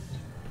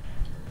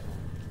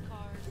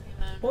cars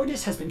came out.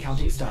 Ordis has been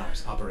counting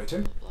stars,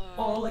 operator.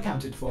 All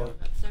accounted for.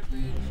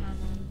 Separated from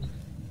them.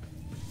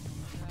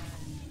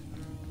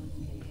 Girls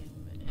came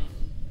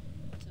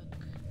and took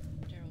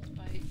Daryl's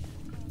bike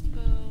and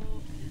crossbow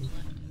and left him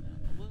out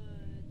in the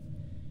woods.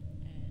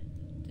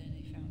 And then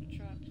they found a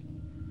truck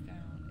and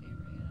found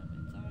Abraham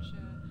and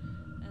Sasha,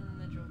 and then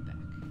they drove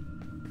back.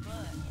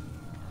 But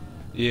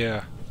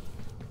Yeah.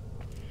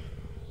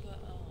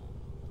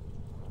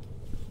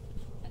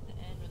 at the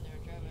end when they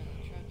were driving in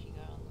the truck, he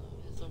got on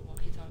his little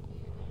walkie-talkie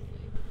and was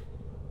like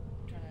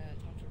trying to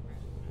talk to her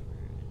or whatever,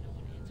 and no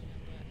one answered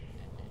him.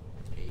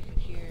 But you could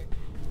hear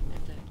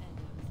at the end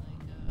it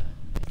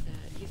was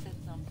like he said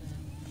something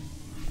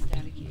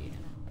staticky,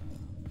 and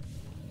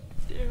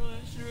Daryl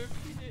has to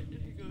repeat it,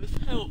 and he goes,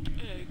 "Help!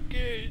 I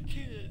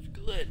guarantee it's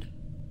Glenn."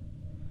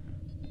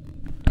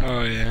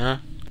 Oh yeah.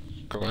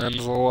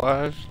 Glenn's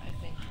alive? I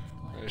think it's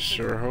Glenn. I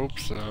sure hope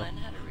so. Glenn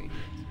had a radio.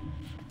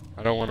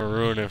 I don't want to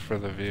ruin it for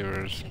the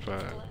viewers,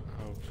 but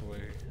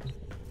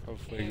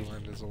hopefully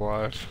Glenn is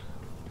alive.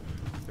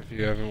 If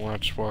you haven't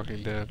watched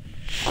Walking Dead,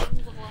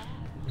 Glenn's alive.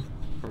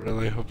 I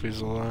really hope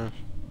he's alive.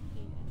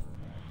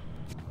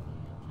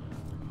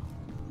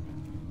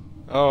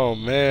 Oh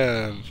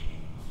man,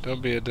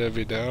 don't be a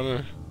Debbie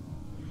Downer.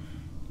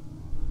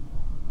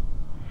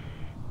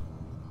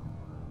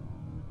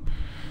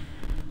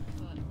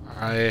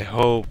 I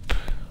hope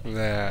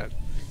that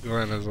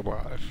Glenn is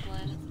alive.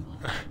 Glenn is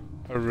alive.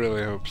 I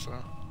really hope so.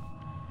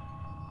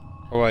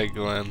 I like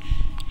Glenn.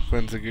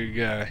 Glenn's a good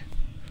guy.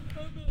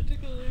 I'm about to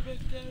go lay back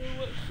down and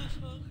watch the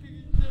soccer.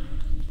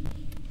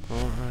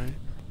 Alright.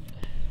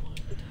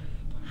 It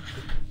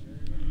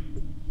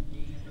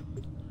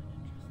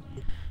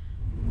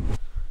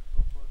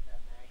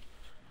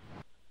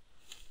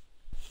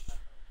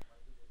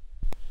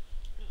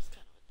was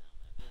kind of a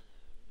dumb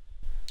episode. But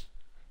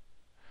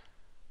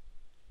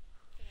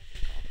I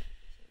think all the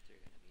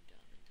episodes are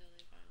going to be dumb until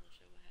they finally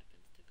show what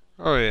happens to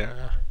Glenn. Oh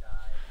yeah.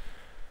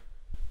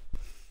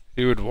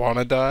 He would want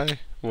to die?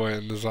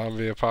 When the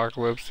zombie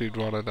apocalypse, he'd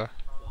want to die.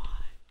 Why?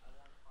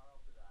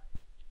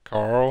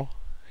 Carl?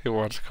 He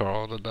wants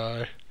Carl to die.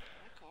 Why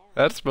Carl?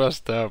 That's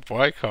messed up.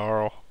 Why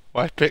Carl?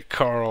 Why pick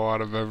Carl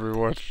out of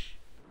everyone?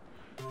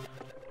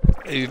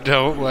 You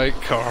don't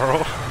like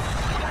Carl?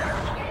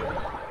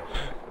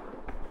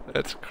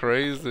 That's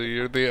crazy.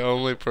 You're the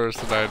only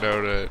person I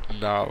know to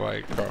not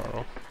like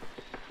Carl.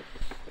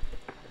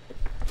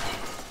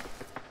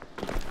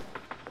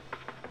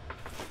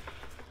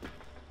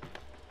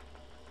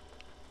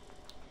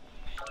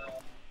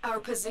 Our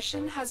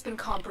position has been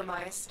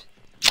compromised.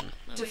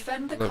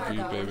 Defend the Love you,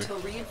 cargo baby. until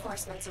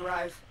reinforcements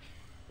arrive.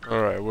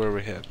 Alright, where are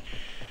we heading?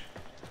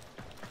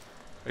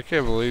 I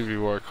can't believe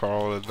you want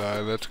Carl to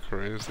die. That's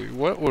crazy.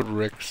 What would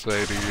Rick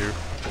say to you?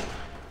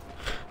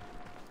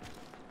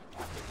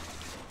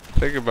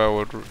 Think about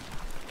what...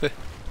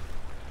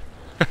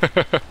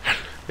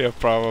 Yeah,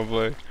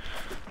 probably.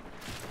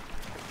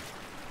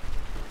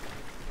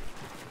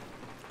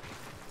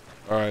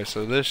 Alright,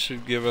 so this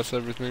should give us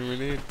everything we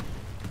need.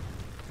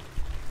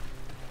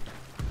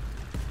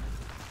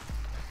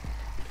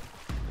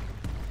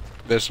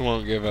 This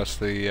won't give us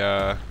the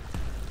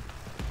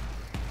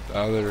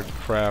other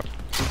crap.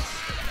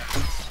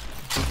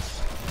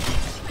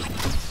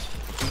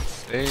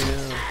 Damn.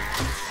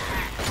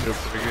 Feel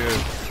pretty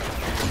good.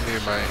 Give me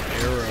my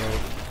arrow.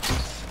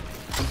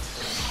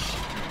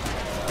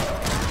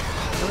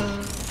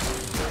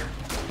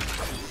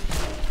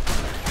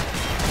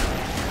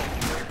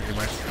 Give me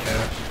my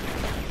staff.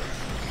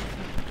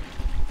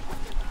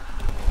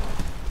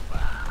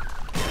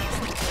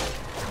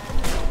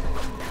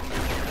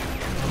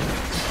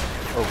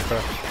 Oh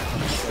crap.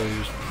 I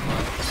used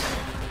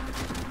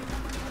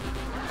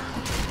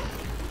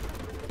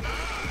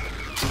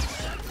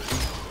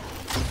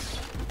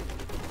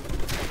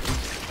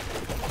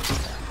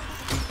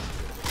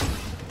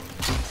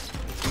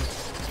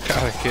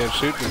God, I can't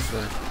shoot this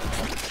thing.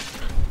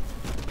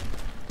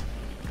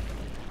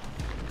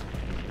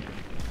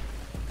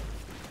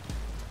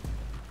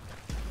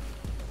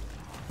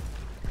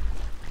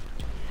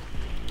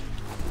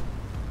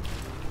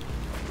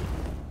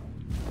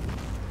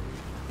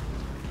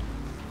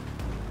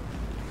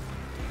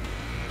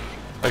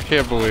 I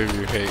can't believe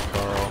you hate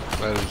Carl.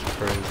 That is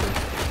crazy.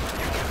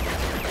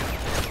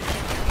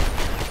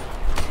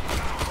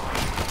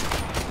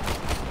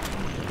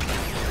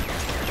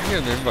 I'm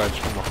getting invites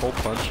from a whole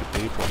bunch of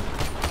people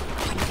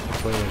to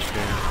play this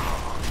game.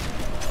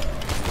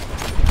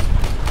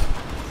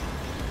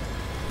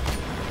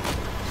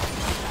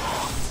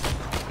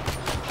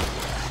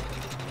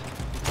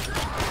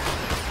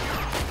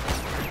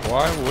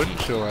 Why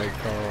wouldn't you like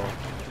Carl?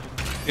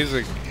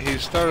 He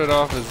started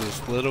off as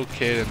this little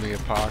kid in the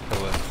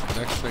apocalypse.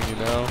 Next thing you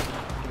know,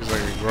 he's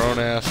like a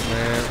grown-ass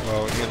man.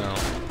 Well, you know,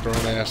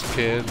 grown-ass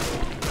kid.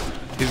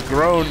 He's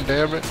grown,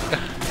 damn it.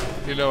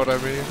 You know what I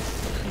mean?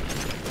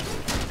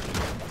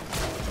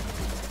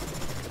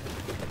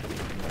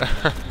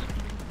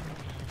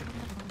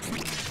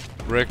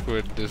 Rick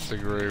would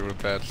disagree with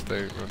that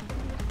statement.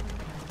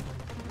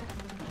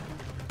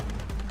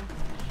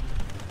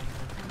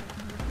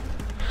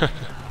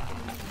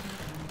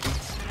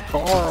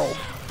 Carl!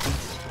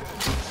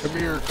 Come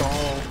here,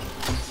 Carl!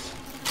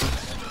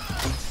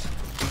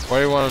 Why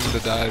do you want him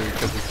to die?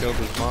 Because he killed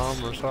his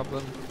mom or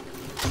something?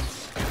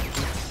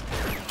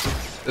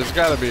 There's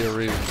gotta be a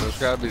reason. There's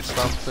gotta be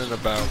something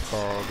about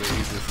Carl that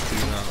you just do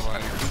not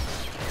like.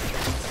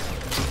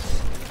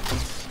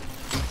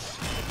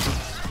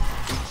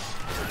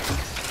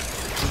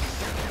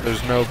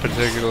 There's no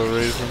particular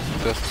reason,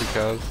 just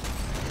because.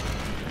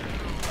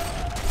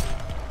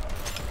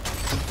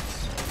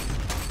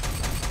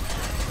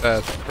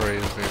 That's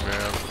crazy,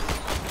 man.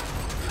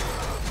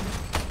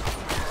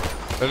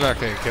 They're not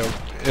gonna kill.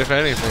 If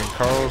anything,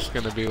 Carl's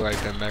gonna be like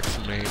the next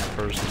main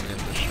person in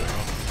the show.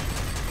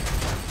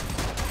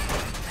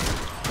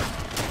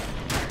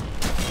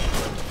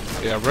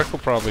 Yeah, Rick will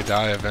probably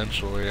die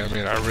eventually. I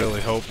mean, I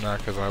really hope not,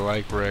 because I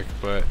like Rick,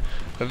 but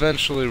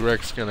eventually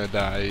Rick's gonna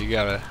die. You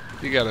gotta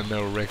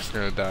know Rick's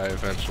gonna die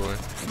eventually.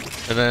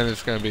 And then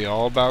it's gonna be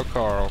all about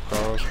Carl.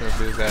 Carl's gonna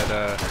be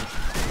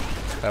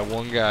that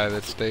one guy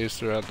that stays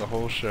throughout the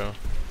whole show.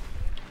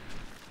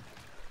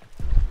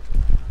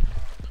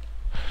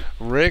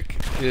 Rick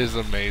is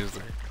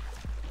amazing.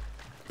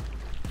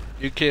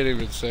 You can't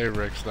even say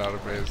Rick's not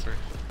amazing.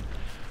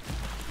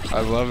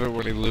 I love it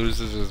when he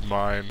loses his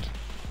mind.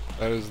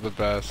 That is the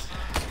best.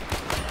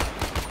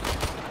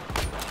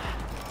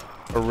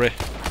 Rick.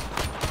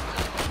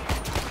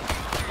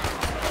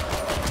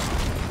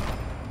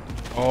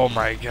 Oh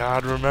my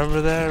god,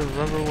 remember that?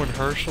 Remember when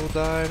Herschel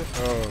died?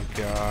 Oh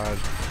god.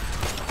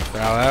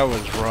 Wow, that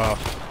was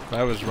rough.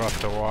 That was rough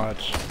to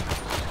watch.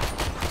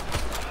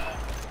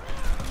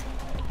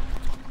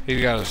 He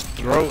got his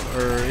throat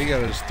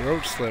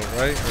slit,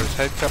 right? Or his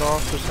head cut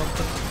off or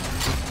something?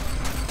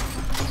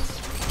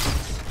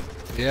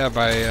 Yeah,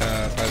 by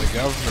the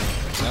government.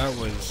 That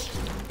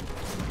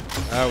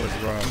was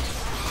rough.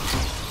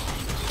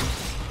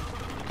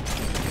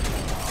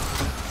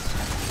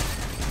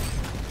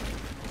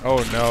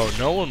 Oh no,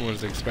 no one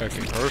was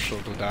expecting Herschel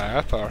to die.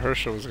 I thought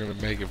Herschel was gonna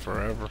make it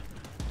forever.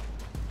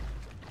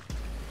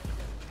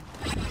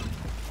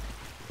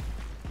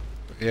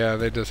 Yeah,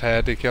 they just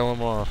had to kill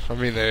him off. I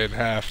mean, they didn't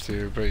have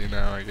to, but you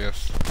know, I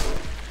guess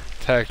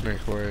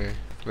technically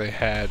they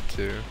had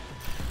to.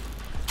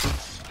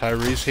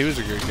 Tyrese, he was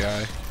a good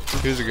guy.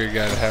 He was a good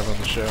guy to have on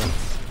the show.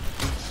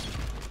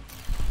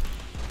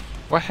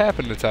 What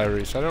happened to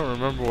Tyrese? I don't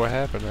remember what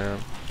happened to him.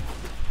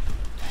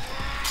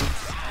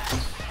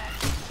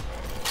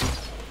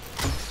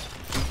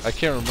 I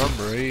can't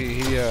remember.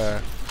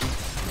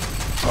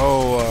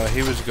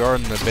 He was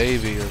guarding the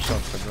baby or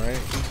something, right?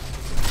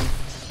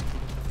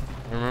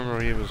 I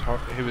remember he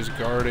was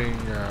guarding.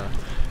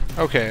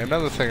 Okay,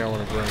 another thing I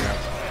want to bring up.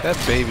 That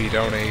baby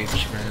don't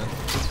age, man.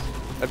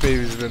 That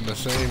baby's been the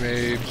same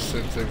age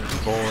since it was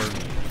born.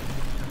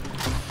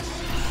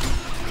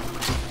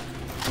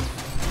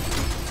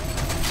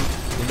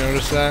 You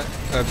notice that?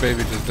 That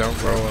baby just don't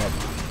grow up.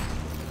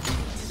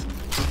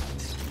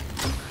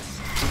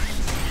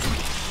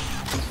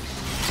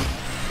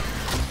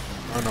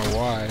 I don't know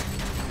why.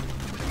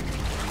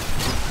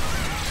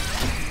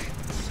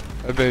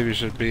 That baby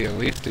should be at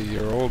least a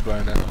year old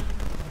by now.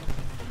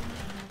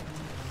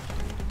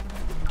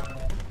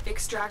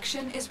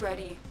 Extraction is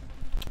ready.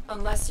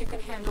 Unless you can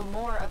handle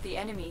more of the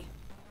enemy.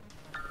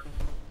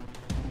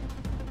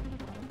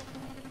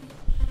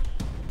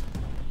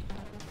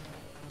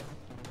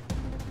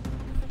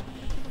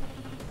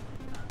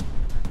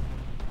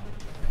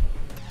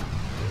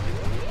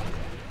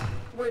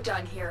 We're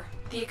done here.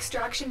 The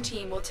extraction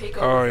team will take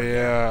over. Oh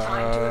yeah.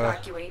 Time to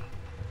evacuate.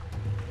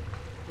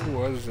 Who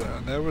was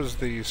that? That was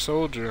the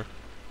soldier.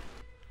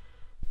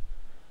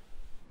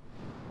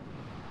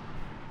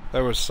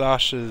 That was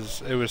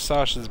Sasha's. It was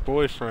Sasha's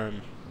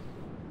boyfriend.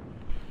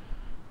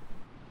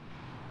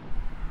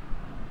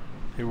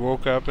 He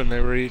woke up and they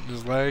were eating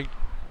his leg.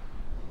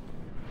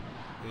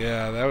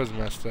 Yeah, that was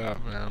messed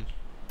up, man.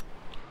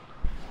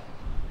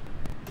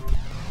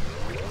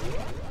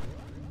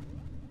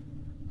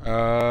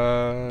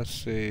 Let's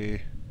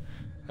see.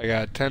 I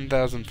got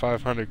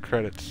 10,500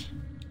 credits.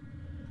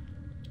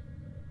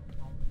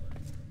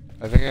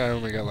 I think I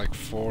only got like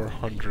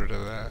 400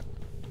 of that.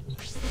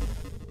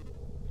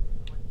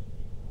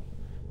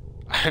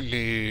 I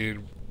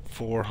need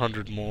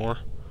 400 more.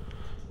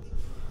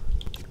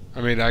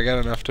 I mean, I got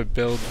enough to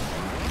build.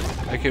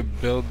 I could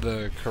build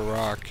the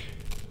Karak.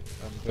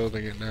 I'm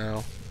building it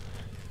now.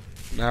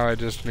 Now I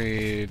just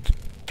need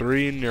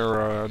 3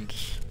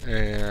 neurons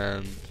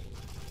and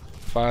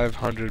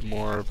 500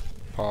 more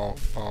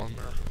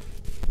polymer.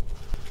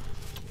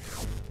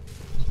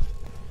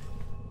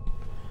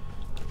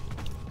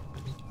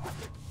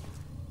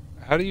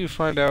 How do you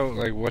find out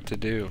like what to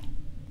do?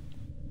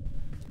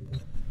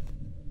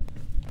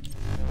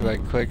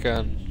 Like click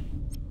on.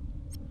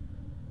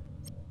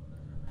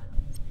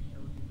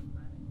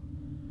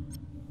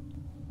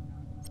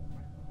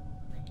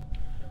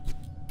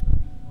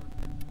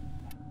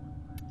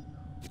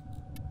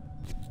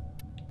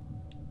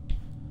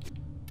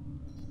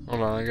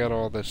 Hold on, I got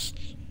all this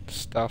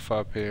stuff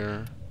up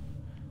here.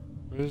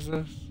 What is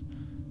this?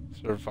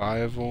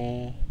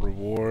 Survival,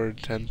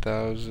 reward,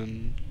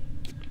 10,000.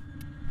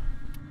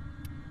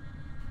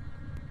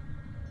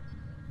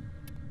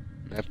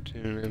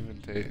 Neptune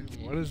invitation.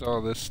 What is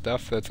all this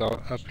stuff that's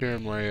all up here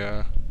in my,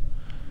 I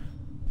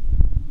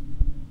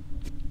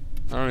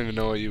don't even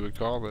know what you would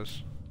call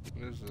this.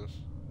 What is this?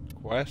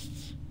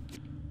 Quests?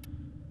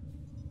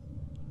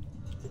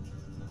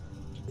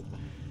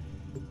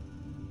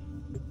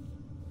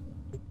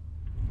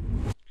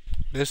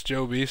 This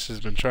Joe Beast has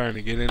been trying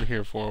to get in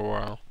here for a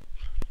while.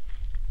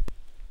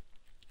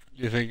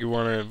 Do you think you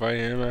want to invite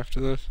him after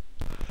this?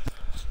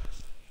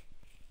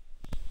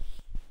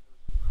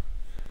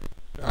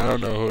 I don't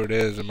know who it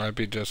is. It might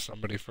be just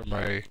somebody from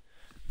my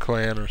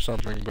clan or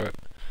something, but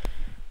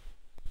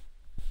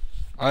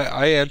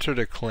I entered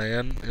a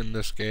clan in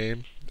this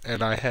game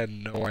and I had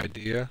no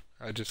idea.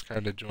 I just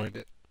kind of joined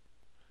it.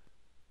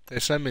 They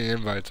send me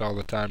invites all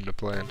the time to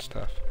play and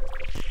stuff.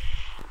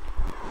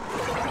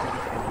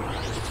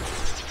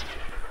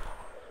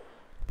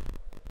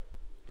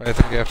 I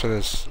think after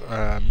this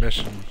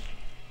mission,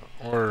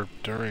 or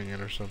during it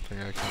or something,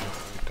 I can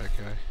invite that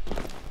guy.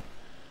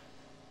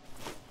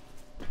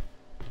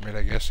 I mean,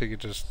 I guess he could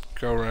just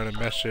go around and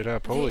mess shit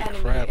up. Holy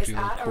crap, you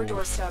look cool.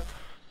 Doorstep.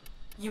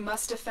 You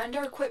must defend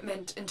our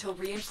equipment until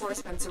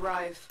reinforcements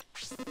arrive.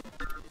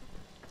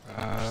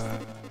 Yeah,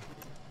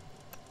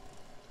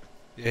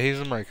 he's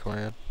in my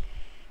clan.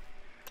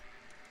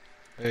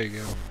 There you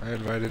go. I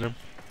invited him.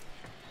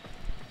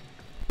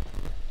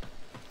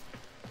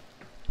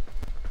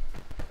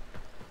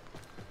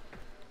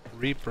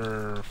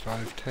 Reaper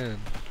 510.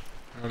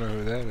 I don't know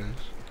who that is.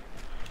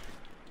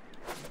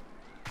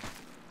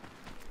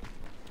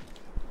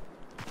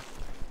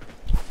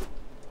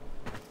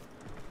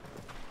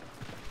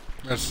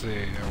 Let's see,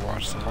 I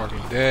watched The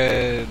Walking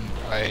Dead.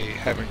 I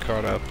haven't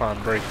caught up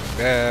on Breaking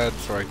Bad,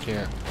 so I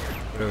can't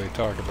really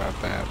talk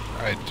about that.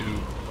 I do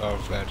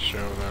love that show,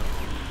 though.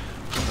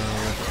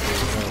 Let's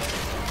see,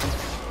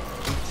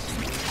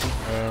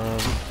 I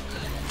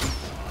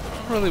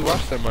don't really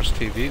watch that much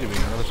TV, to be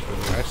honest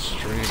with you. I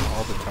stream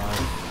all the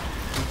time.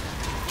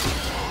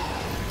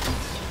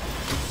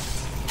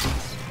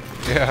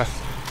 Yeah.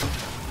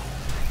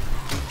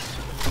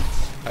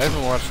 I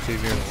haven't watched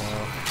TV in a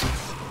while.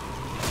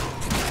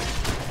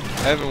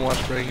 I haven't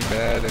watched Breaking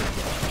Bad in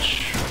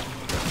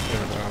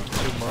about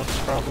 2 months,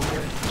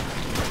 probably.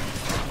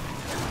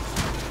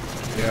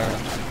 Yeah,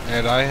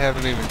 and I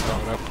haven't even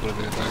caught up with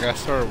it. Like, I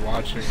started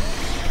watching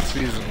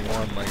season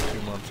 1 like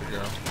 2 months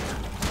ago.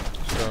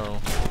 So,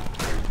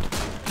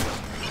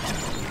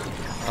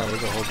 oh,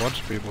 there's a whole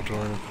bunch of people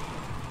joining.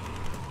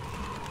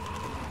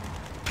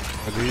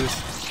 Are these?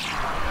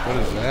 What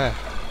is that?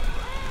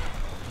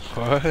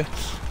 What?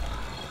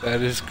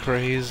 That is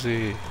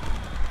crazy.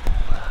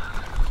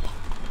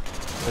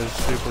 That is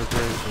super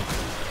crazy.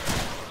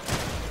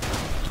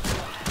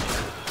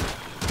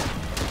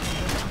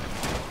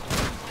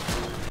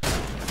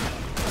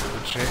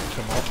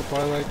 to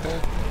multiply like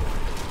that?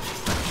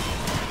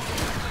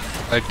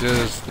 Like,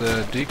 does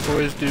the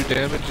decoys do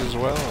damage as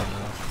well or no?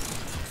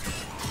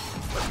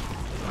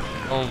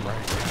 Oh my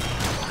god.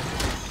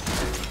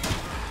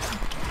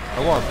 I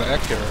want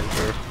that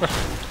character.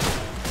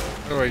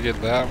 How do I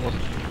get that one?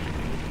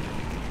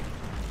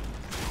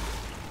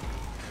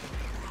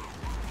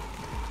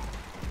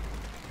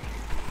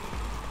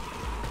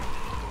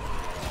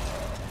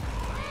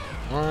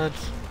 What?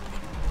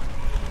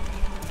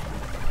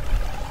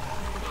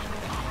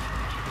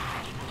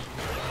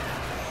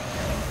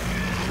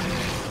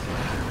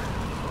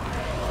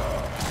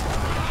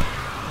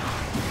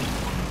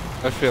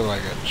 I feel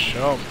like a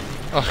chump.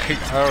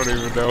 Like, I don't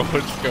even know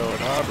what's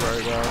going on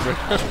right now,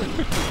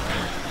 man.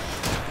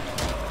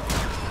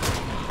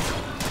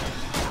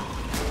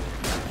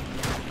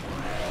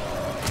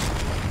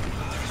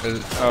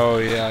 Oh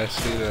yeah, I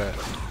see that.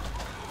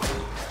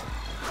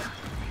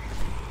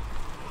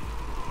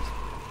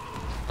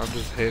 I'm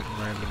just hitting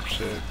random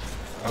shit.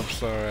 I'm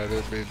sorry, I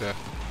didn't mean to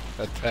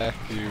attack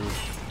you,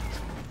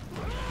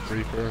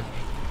 Reaper.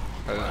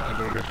 I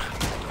don't know.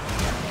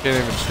 Can't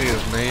even see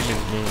his name,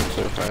 he's moving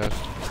so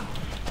fast.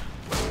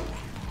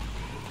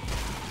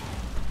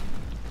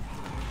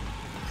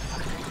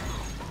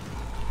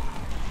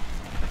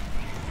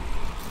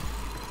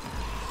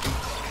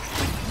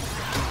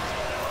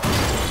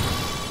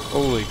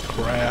 Holy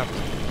crap.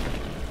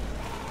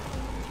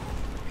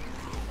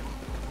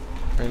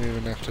 I didn't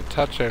even have to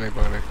touch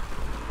anybody.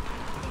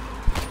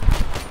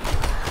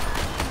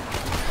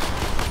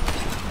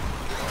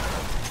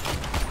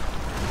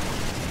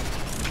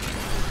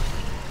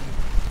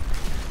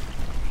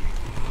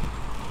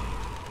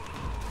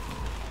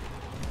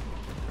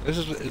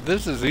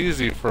 This is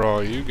easy for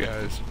all you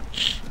guys.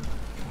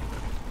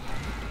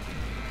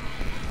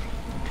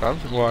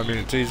 Well, I mean,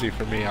 it's easy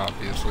for me,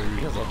 obviously,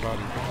 because I'm not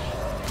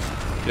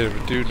even able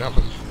to do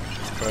nothing.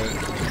 But,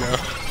 you know,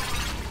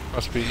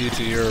 must be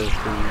easier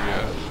for you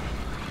guys.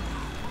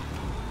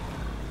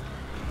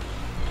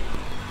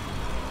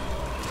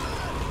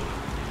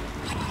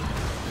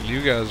 And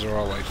you guys are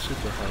all like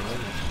super high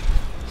levels.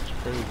 It's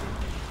crazy.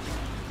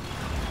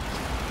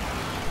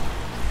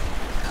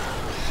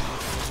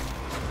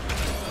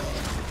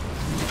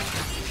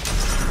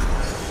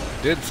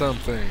 Did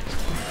something.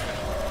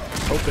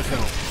 Hope it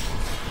helps.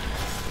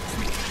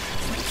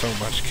 So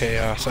much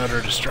chaos,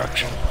 utter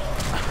destruction.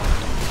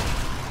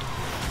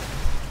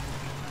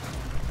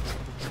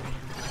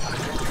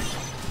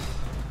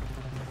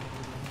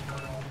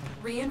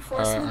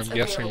 Reinforcements I'm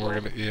guessing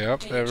available. we're gonna. Yep,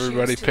 Do you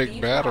everybody choose to picked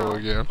leave battle now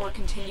again. or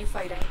continue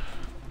fighting?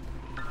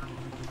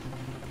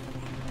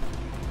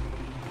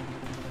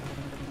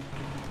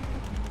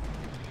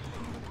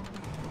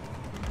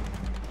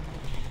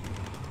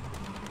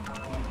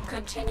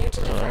 Continue to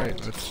defend.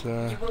 Alright, let's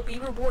You will be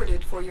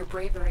rewarded for your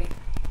bravery.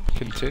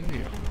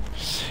 continue.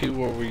 See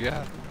what we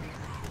got.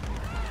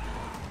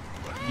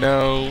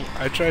 No,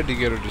 I tried to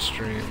get her to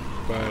stream,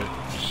 but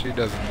she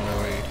doesn't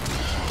really.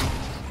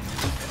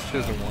 She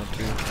doesn't want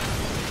to.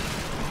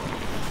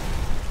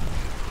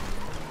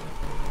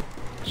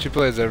 She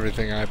plays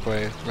everything I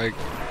play. Like,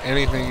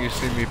 anything you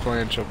see me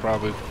playing, she'll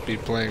probably be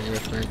playing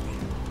with me.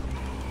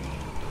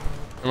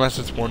 Unless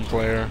it's one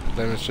player,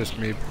 then it's just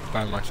me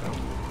by myself.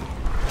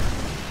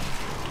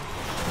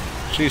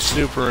 She's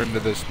super into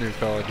this new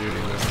Call of Duty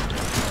though.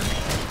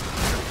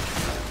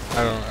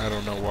 I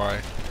don't know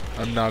why.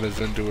 I'm not as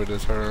into it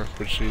as her,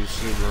 but she's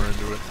super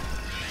into it.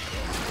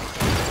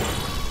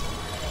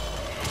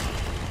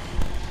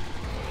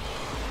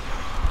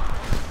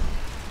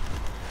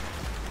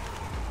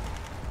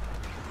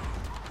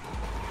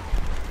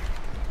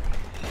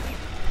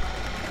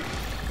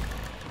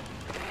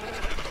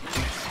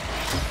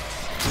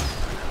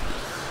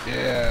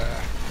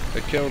 Yeah, I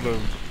killed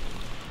him.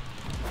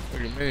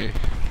 Look at me.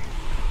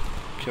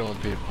 Killing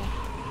people.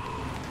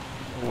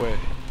 Away.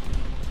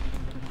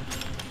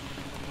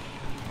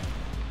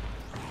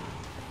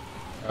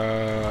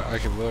 I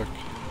can look.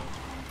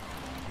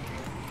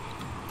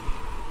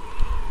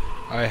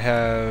 I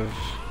have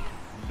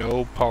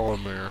no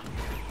polymer.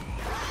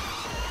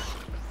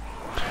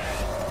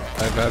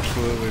 I have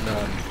absolutely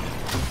none.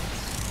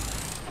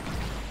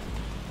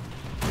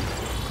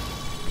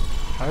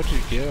 How'd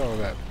you get all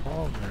that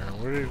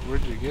polymer?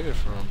 Where'd you get it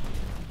from?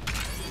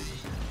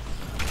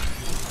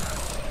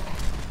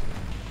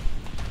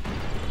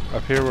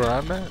 Up here where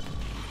I'm at?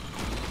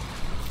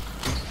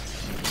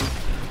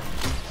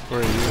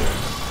 Where are you at?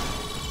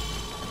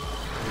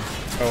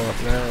 Oh, up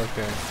there?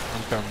 Okay,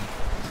 I'm coming.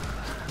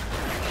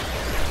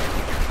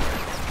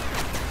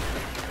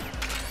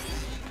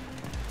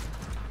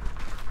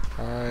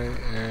 I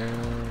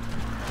am...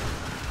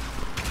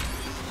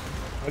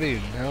 How do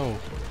you know?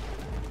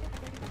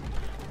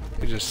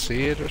 You just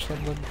see it or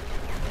something?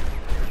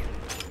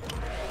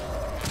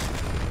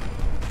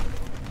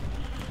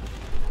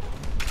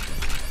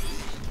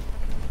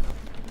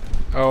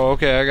 Oh,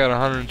 okay, I got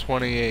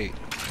 128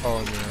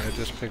 polymer. I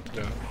just picked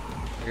it up.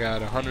 I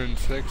got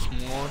 106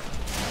 more.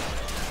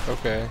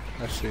 Okay,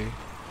 I see.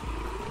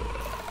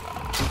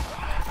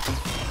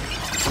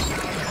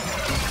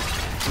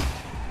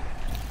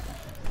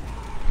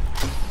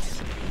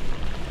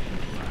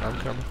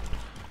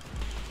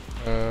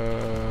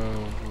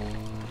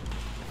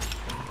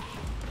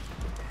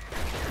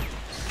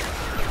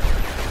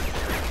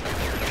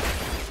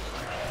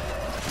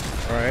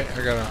 Alright,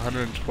 I got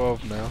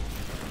 112 now.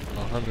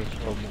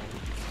 112 more.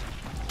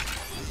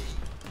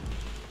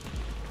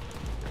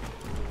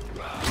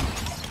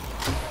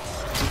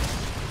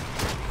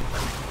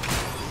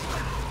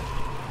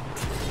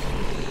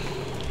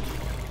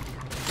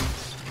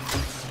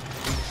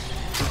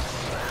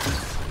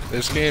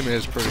 This game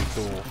is pretty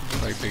cool.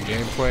 Like the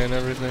gameplay and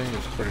everything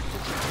is pretty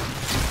cool.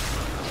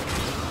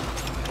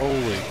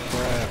 Holy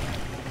crap.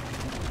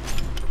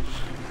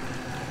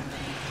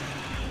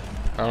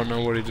 I don't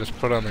know what he just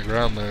put on the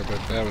ground there, but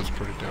that was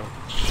pretty dope.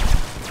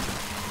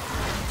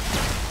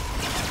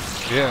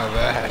 Yeah,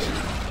 that.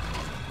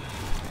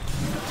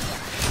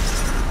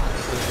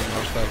 There's the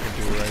most I can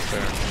do right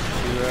there.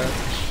 See that?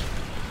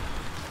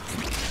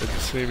 Did you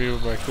see me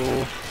with my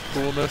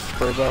coolness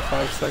for about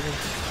 5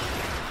 seconds?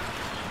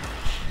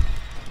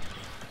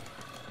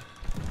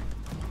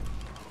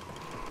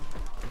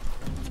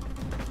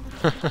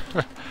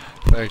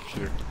 Thank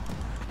you.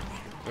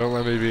 Don't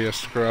let me be a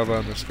scrub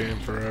on this game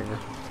forever.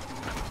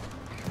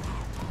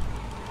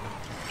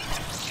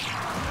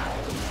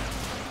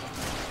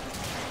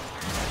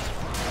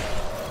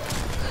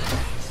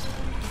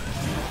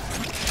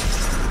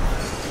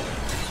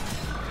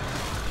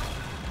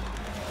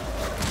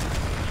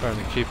 Trying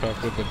to keep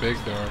up with the big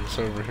dogs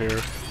over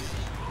here.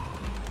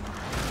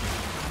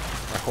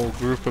 A whole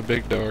group of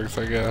big dogs,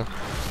 I guess.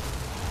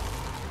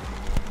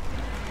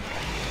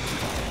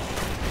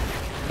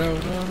 No, no,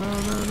 no,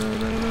 no, no,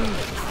 no, no.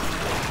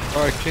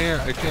 Oh, I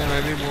can't, I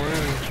need more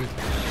energy.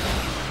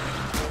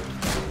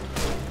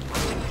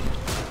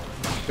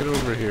 Get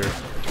over here.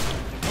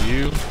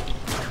 You.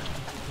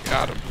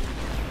 Got him.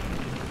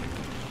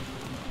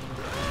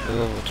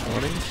 Level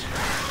 20s?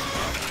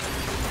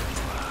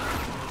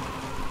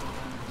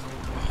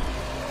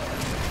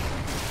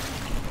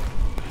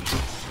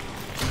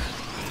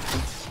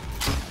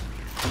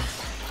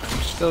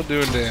 I'm still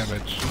doing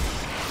damage.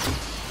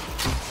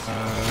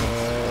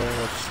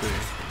 Let's see.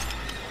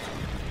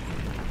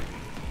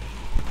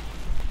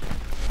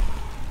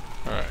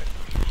 Alright.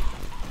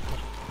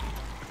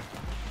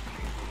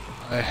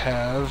 I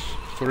have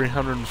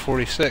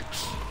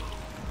 346.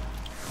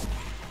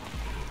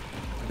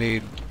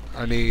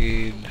 I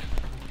need,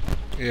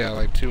 yeah,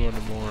 like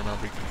 200 more and I'll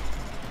be good.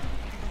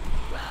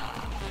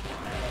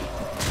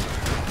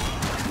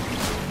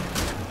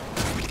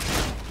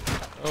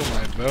 Oh,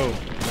 my boat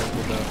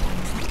leveled up.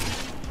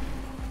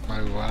 My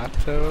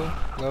Lato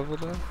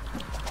leveled up?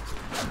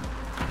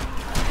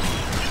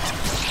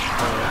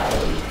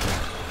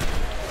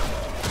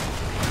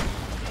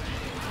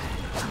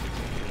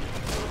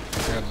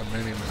 Got the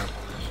mini map.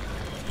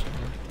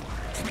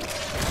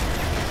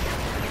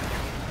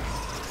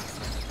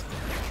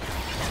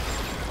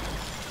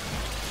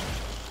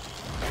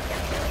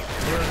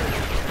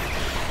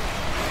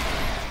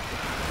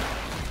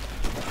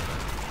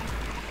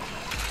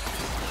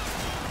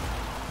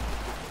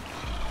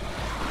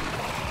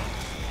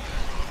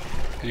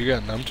 You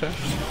got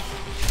nunchucks?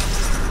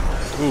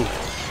 Ooh,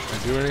 did I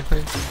do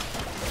anything?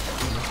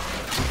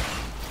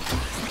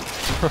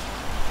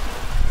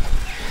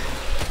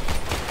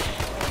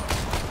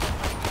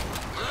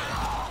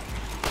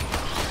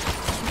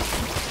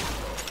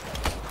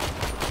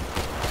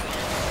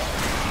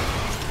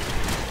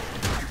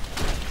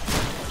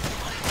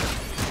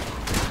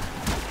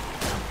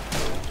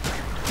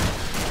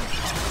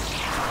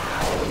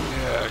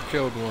 Yeah, I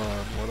killed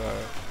one. What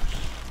up?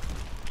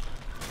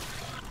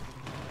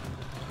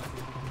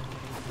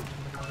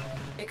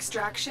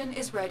 Extraction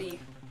is ready.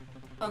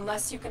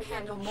 Unless you can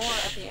handle more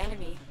of the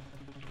enemy.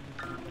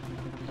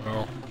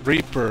 Well,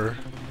 Reaper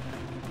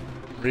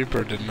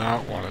did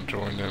not want to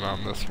join in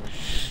on this one.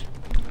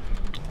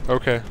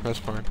 Okay, that's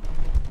fine.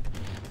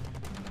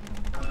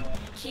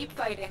 Keep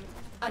fighting.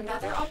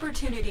 Another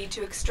opportunity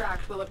to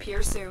extract will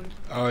appear soon.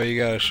 Oh, you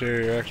gotta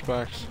share your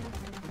Xbox?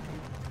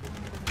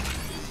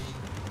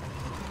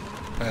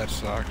 That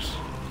sucks.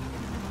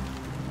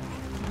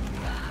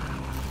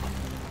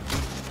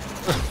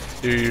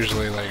 You're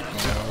usually like,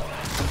 no.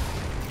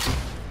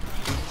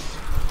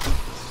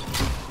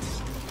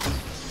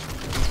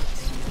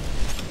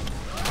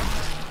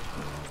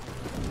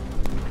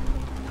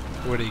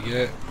 What do you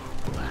get?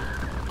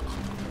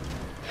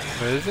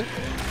 What is it?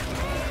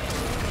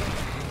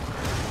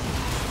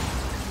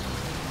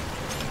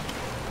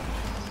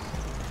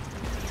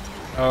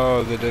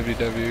 Oh, the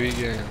WWE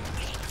game.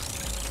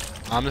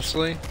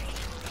 Honestly,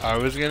 I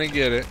was gonna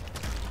get it,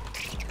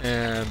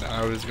 and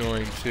I was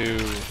going to,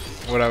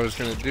 what I was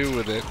gonna do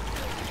with it,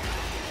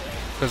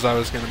 because I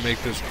was gonna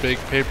make this big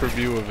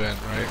pay-per-view event,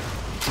 right?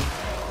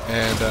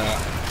 And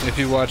if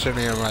you watch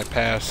any of my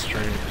past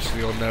streams,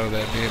 you'll know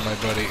that me and my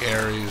buddy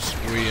Aries,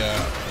 we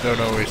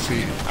don't always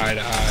see eye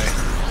to eye.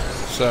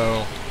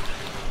 So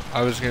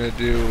I was gonna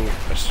do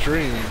a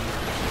stream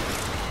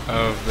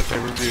of the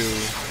pay-per-view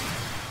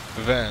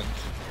event,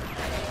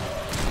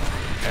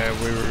 and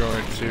we were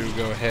going to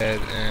go ahead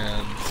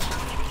and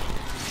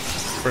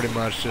pretty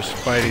much just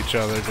fight each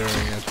other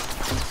during it.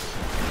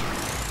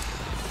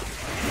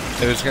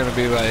 It was gonna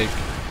be like,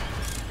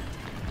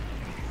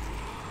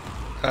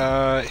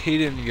 He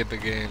didn't get the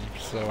game,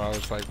 so I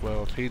was like,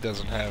 well, if he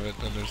doesn't have it,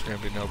 then there's gonna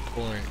be no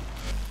point.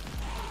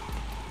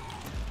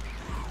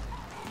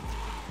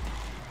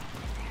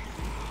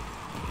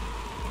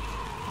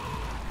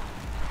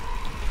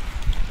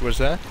 What's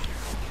that?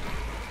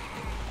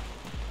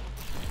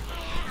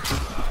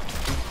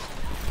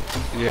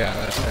 Yeah,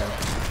 that's him.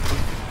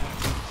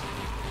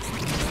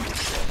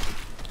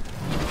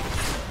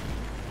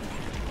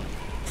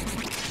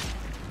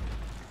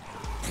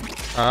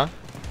 Huh?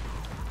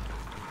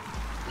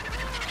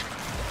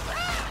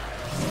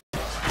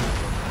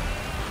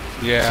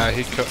 Yeah,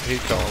 he called me.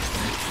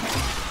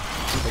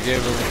 I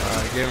gave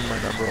him my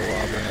number a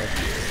while back.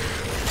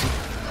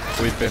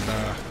 We've been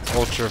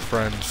ultra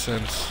friends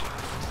since.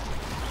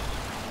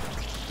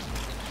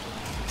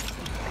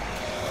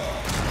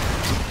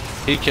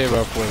 He came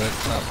up with it,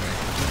 not me.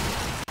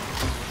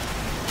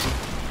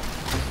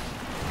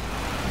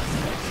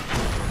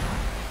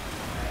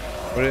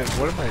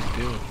 What am I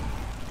doing?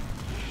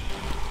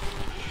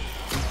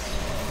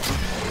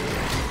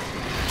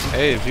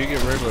 Hey, if you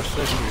get Rainbow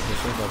Six, you can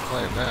just end up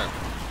playing that.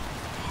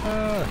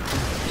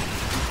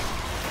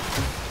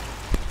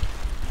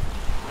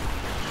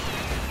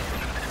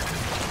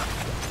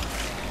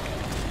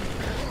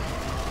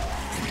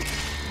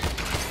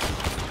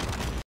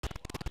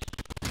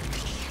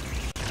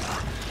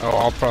 Oh,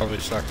 I'll probably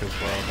suck as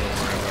well, don't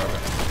worry about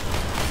it.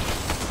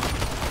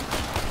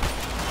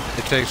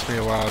 It takes me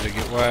a while to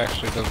get, well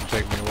actually it doesn't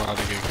take me a while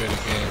to get good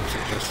at games,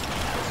 it just,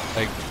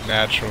 like,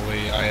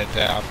 naturally I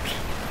adapt.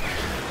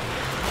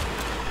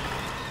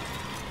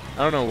 I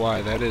don't know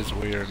why, that is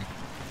weird.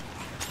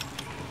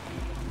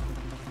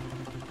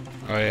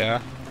 Oh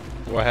yeah?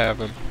 What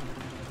happened?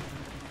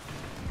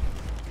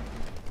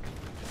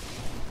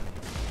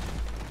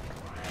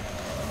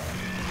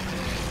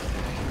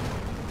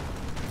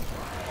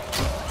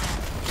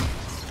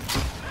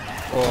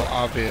 Well,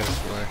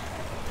 obviously.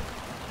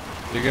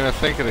 You're gonna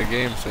think of the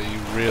games that you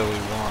really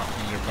want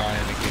when you're buying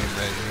a game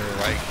that you're,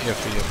 like,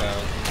 iffy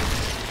about.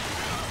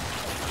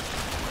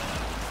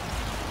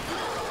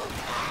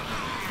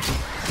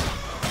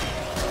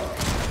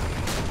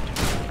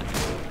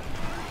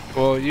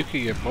 Well, you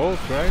could get both,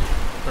 right?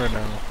 Or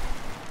no?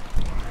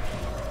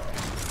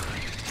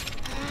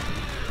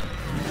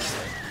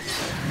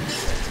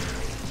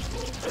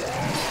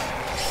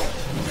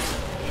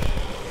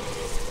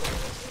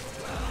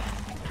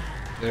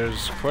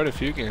 There's quite a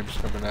few games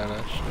coming out,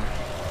 actually.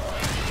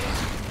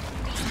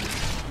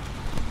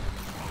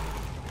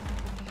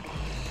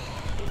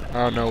 I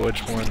don't know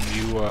which one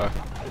you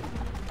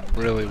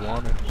really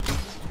wanted.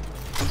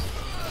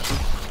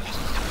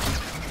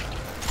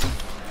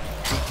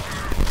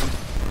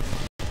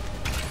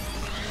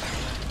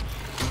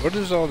 What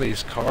is all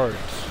these cards?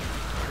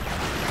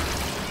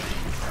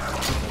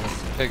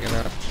 Picking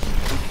up.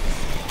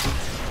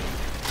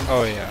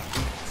 Oh yeah.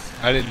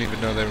 I didn't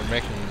even know they were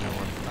making a new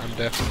one. I'm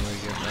definitely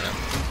getting that.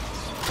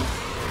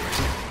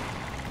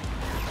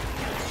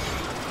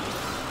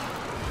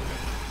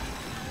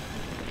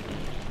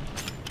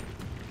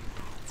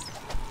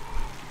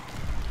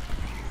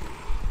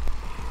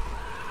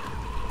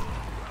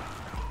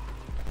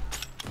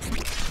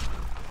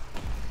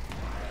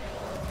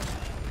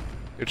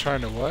 You're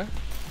trying to what?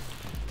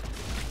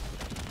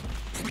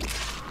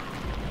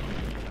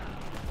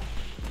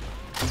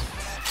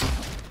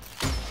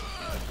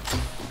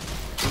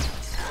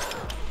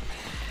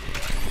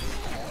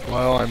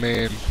 Well, I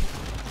mean,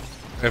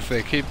 if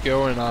they keep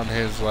going on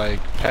his,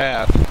 like,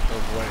 path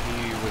of what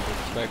he was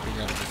expecting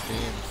out of his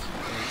games,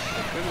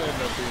 it could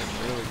end up being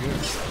really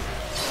good.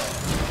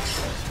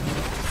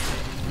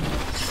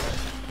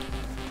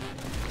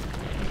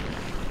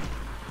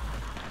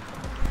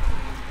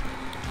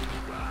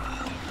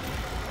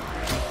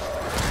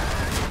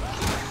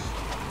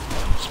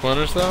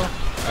 Splinter Cell?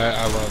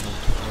 I love him.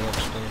 I love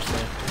Splinter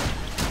Cell.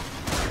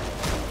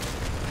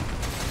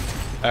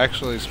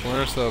 Actually,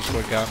 Splinter Cell's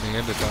what got me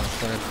into Tom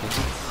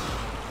Clancy.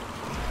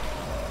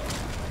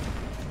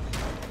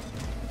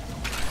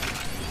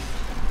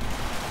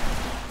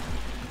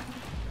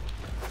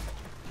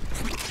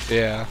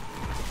 Yeah,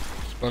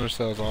 Splinter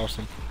Cell's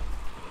awesome.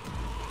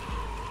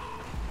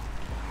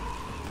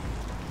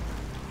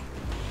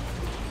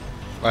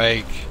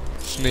 Like,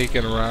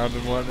 sneaking around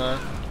and whatnot.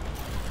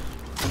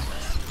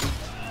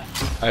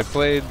 I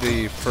played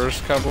the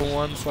first couple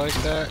ones like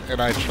that,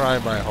 and I try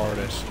my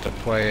hardest to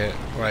play it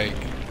like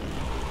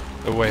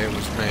the way it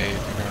was made,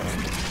 you know.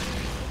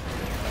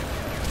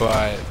 But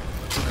I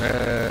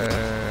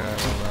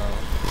don't know.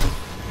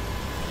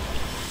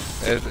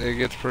 It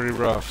gets pretty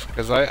rough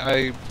because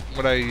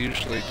what I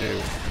usually do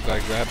is I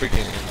grab a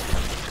game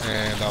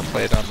and I'll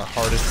play it on the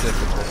hardest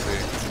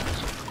difficulty.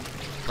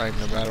 Like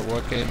no matter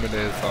what game it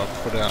is, I'll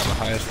put it on the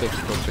highest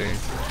difficulty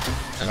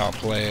and I'll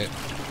play it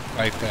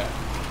like that.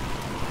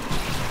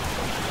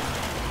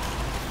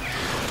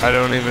 I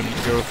don't even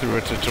go through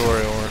a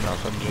tutorial or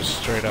nothing,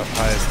 just straight up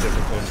highest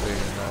difficulty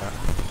and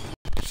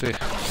see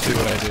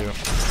what I do.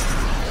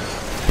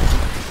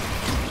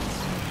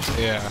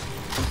 Yeah.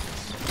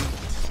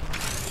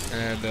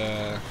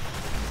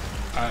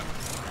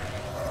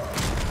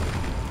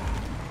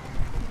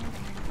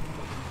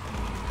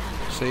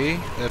 See?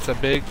 That's a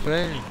big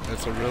thing.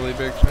 That's a really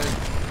big thing.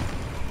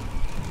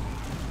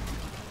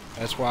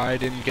 That's why I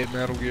didn't get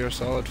Metal Gear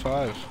Solid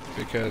 5.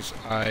 Because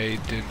I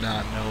did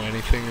not know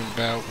anything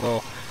about...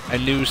 Well, I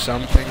knew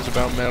some things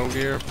about Metal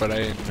Gear, but I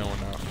didn't know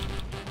enough.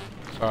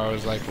 So I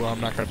was like, well, I'm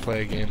not going to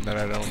play a game that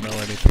I don't know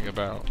anything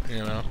about, you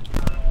know?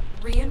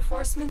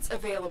 Reinforcements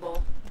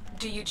available.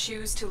 Do you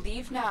choose to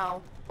leave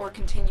now or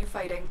continue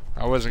fighting?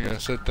 I wasn't going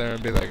to sit there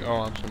and be like,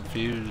 oh, I'm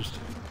confused.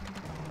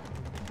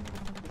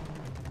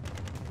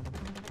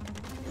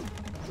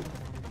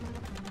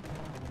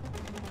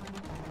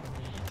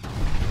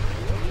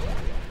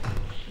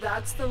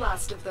 That's the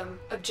last of them.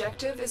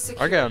 Objective is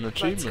secure. I got an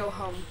achievement. Let's go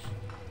home.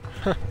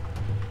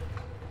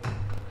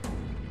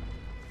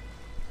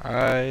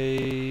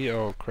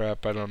 Oh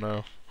crap, I don't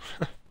know.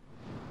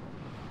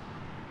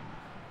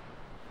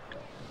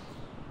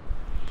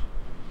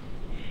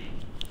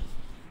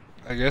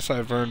 I guess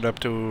I've earned up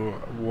to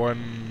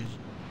 1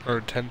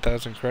 or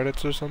 10,000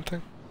 credits or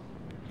something.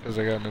 Because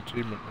I got an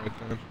achievement right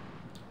then.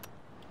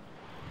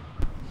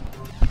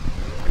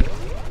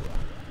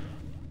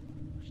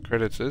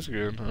 Credits is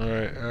good.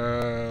 Alright,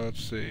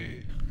 let's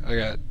see. I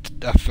got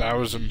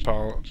 1,000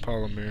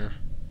 polymer.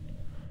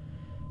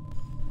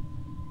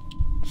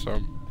 So,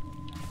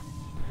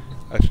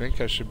 I think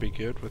I should be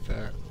good with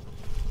that.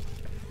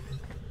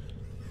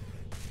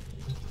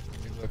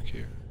 Let me look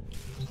here.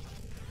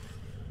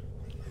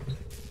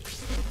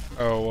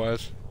 Oh, it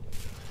was?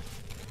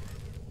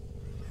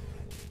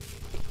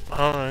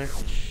 Alright.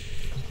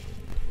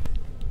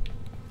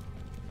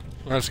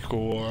 That's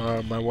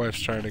cool. My wife's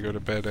trying to go to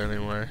bed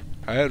anyway.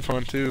 I had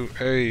fun too.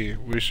 Hey,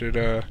 we should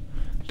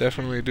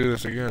definitely do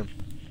this again.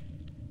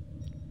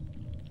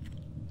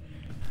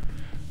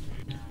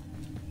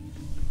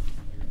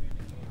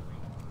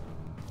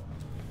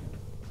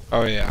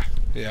 Oh yeah,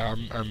 yeah.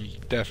 I'm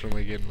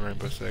definitely getting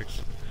Rainbow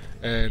Six,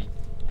 and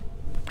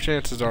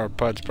chances are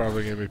Bud's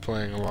probably gonna be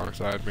playing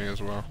alongside me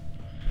as well.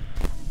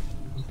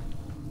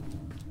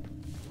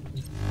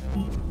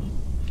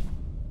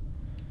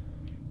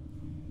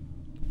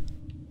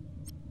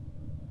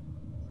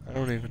 I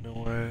don't even know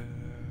what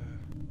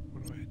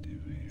do I do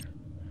here?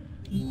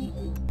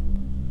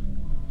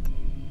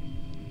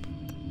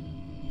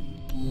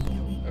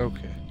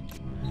 Okay.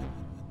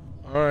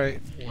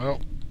 Alright,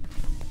 well.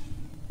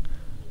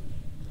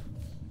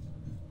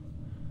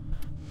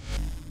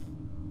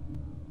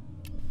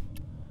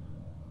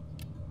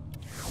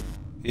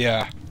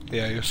 Yeah,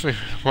 you'll see me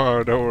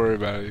tomorrow, don't worry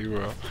about it, you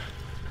will.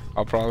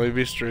 I'll probably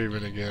be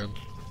streaming again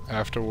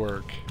after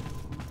work.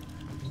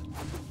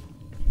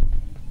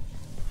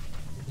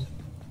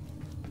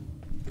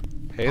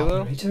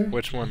 Halo? Operator?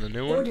 Which one, the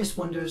new one? Ordis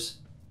wonders,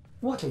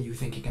 what are you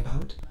thinking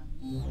about?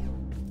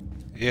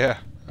 Yeah,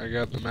 I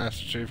got the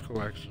Master Chief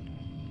Collection.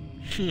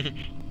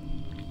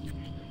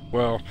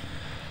 Well,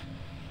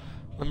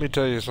 let me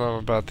tell you something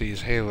about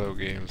these Halo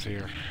games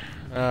here.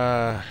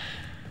 I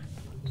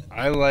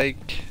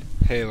like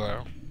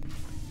Halo,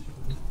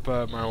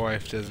 but my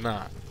wife does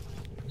not.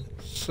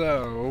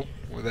 So,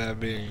 with that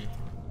being...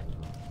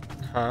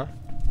 Huh?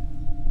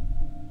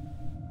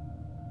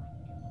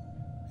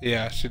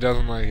 Yeah, she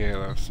doesn't like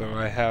Halo, so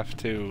I have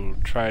to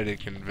try to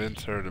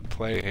convince her to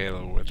play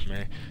Halo with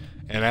me.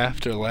 And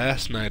after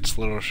last night's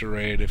little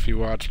charade, if you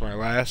watch my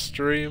last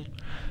stream,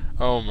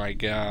 oh my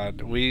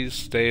god, we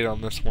stayed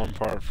on this one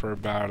part for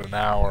about an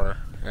hour,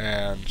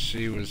 and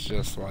she was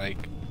just like,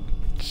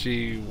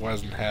 she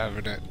wasn't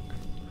having it.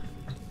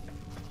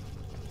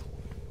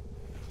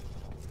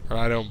 And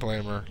I don't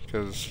blame her,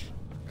 because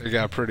it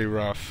got pretty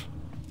rough.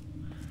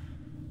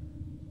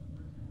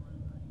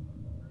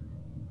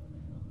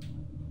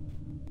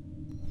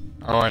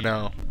 Oh, I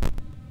know.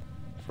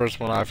 First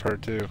one I've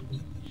heard too.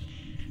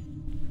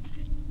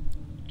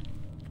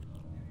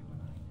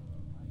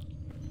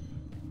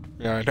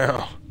 Yeah, I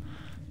know.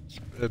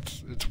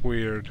 It's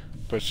weird,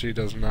 but she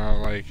does not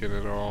like it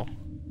at all.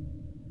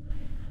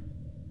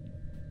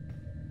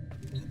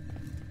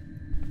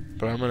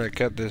 But I'm gonna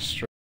cut this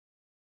straight.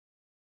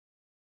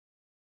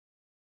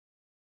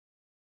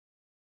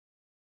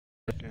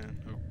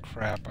 Oh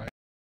crap!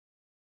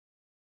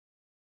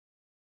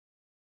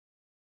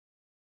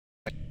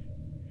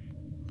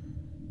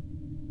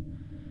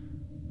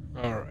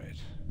 All right.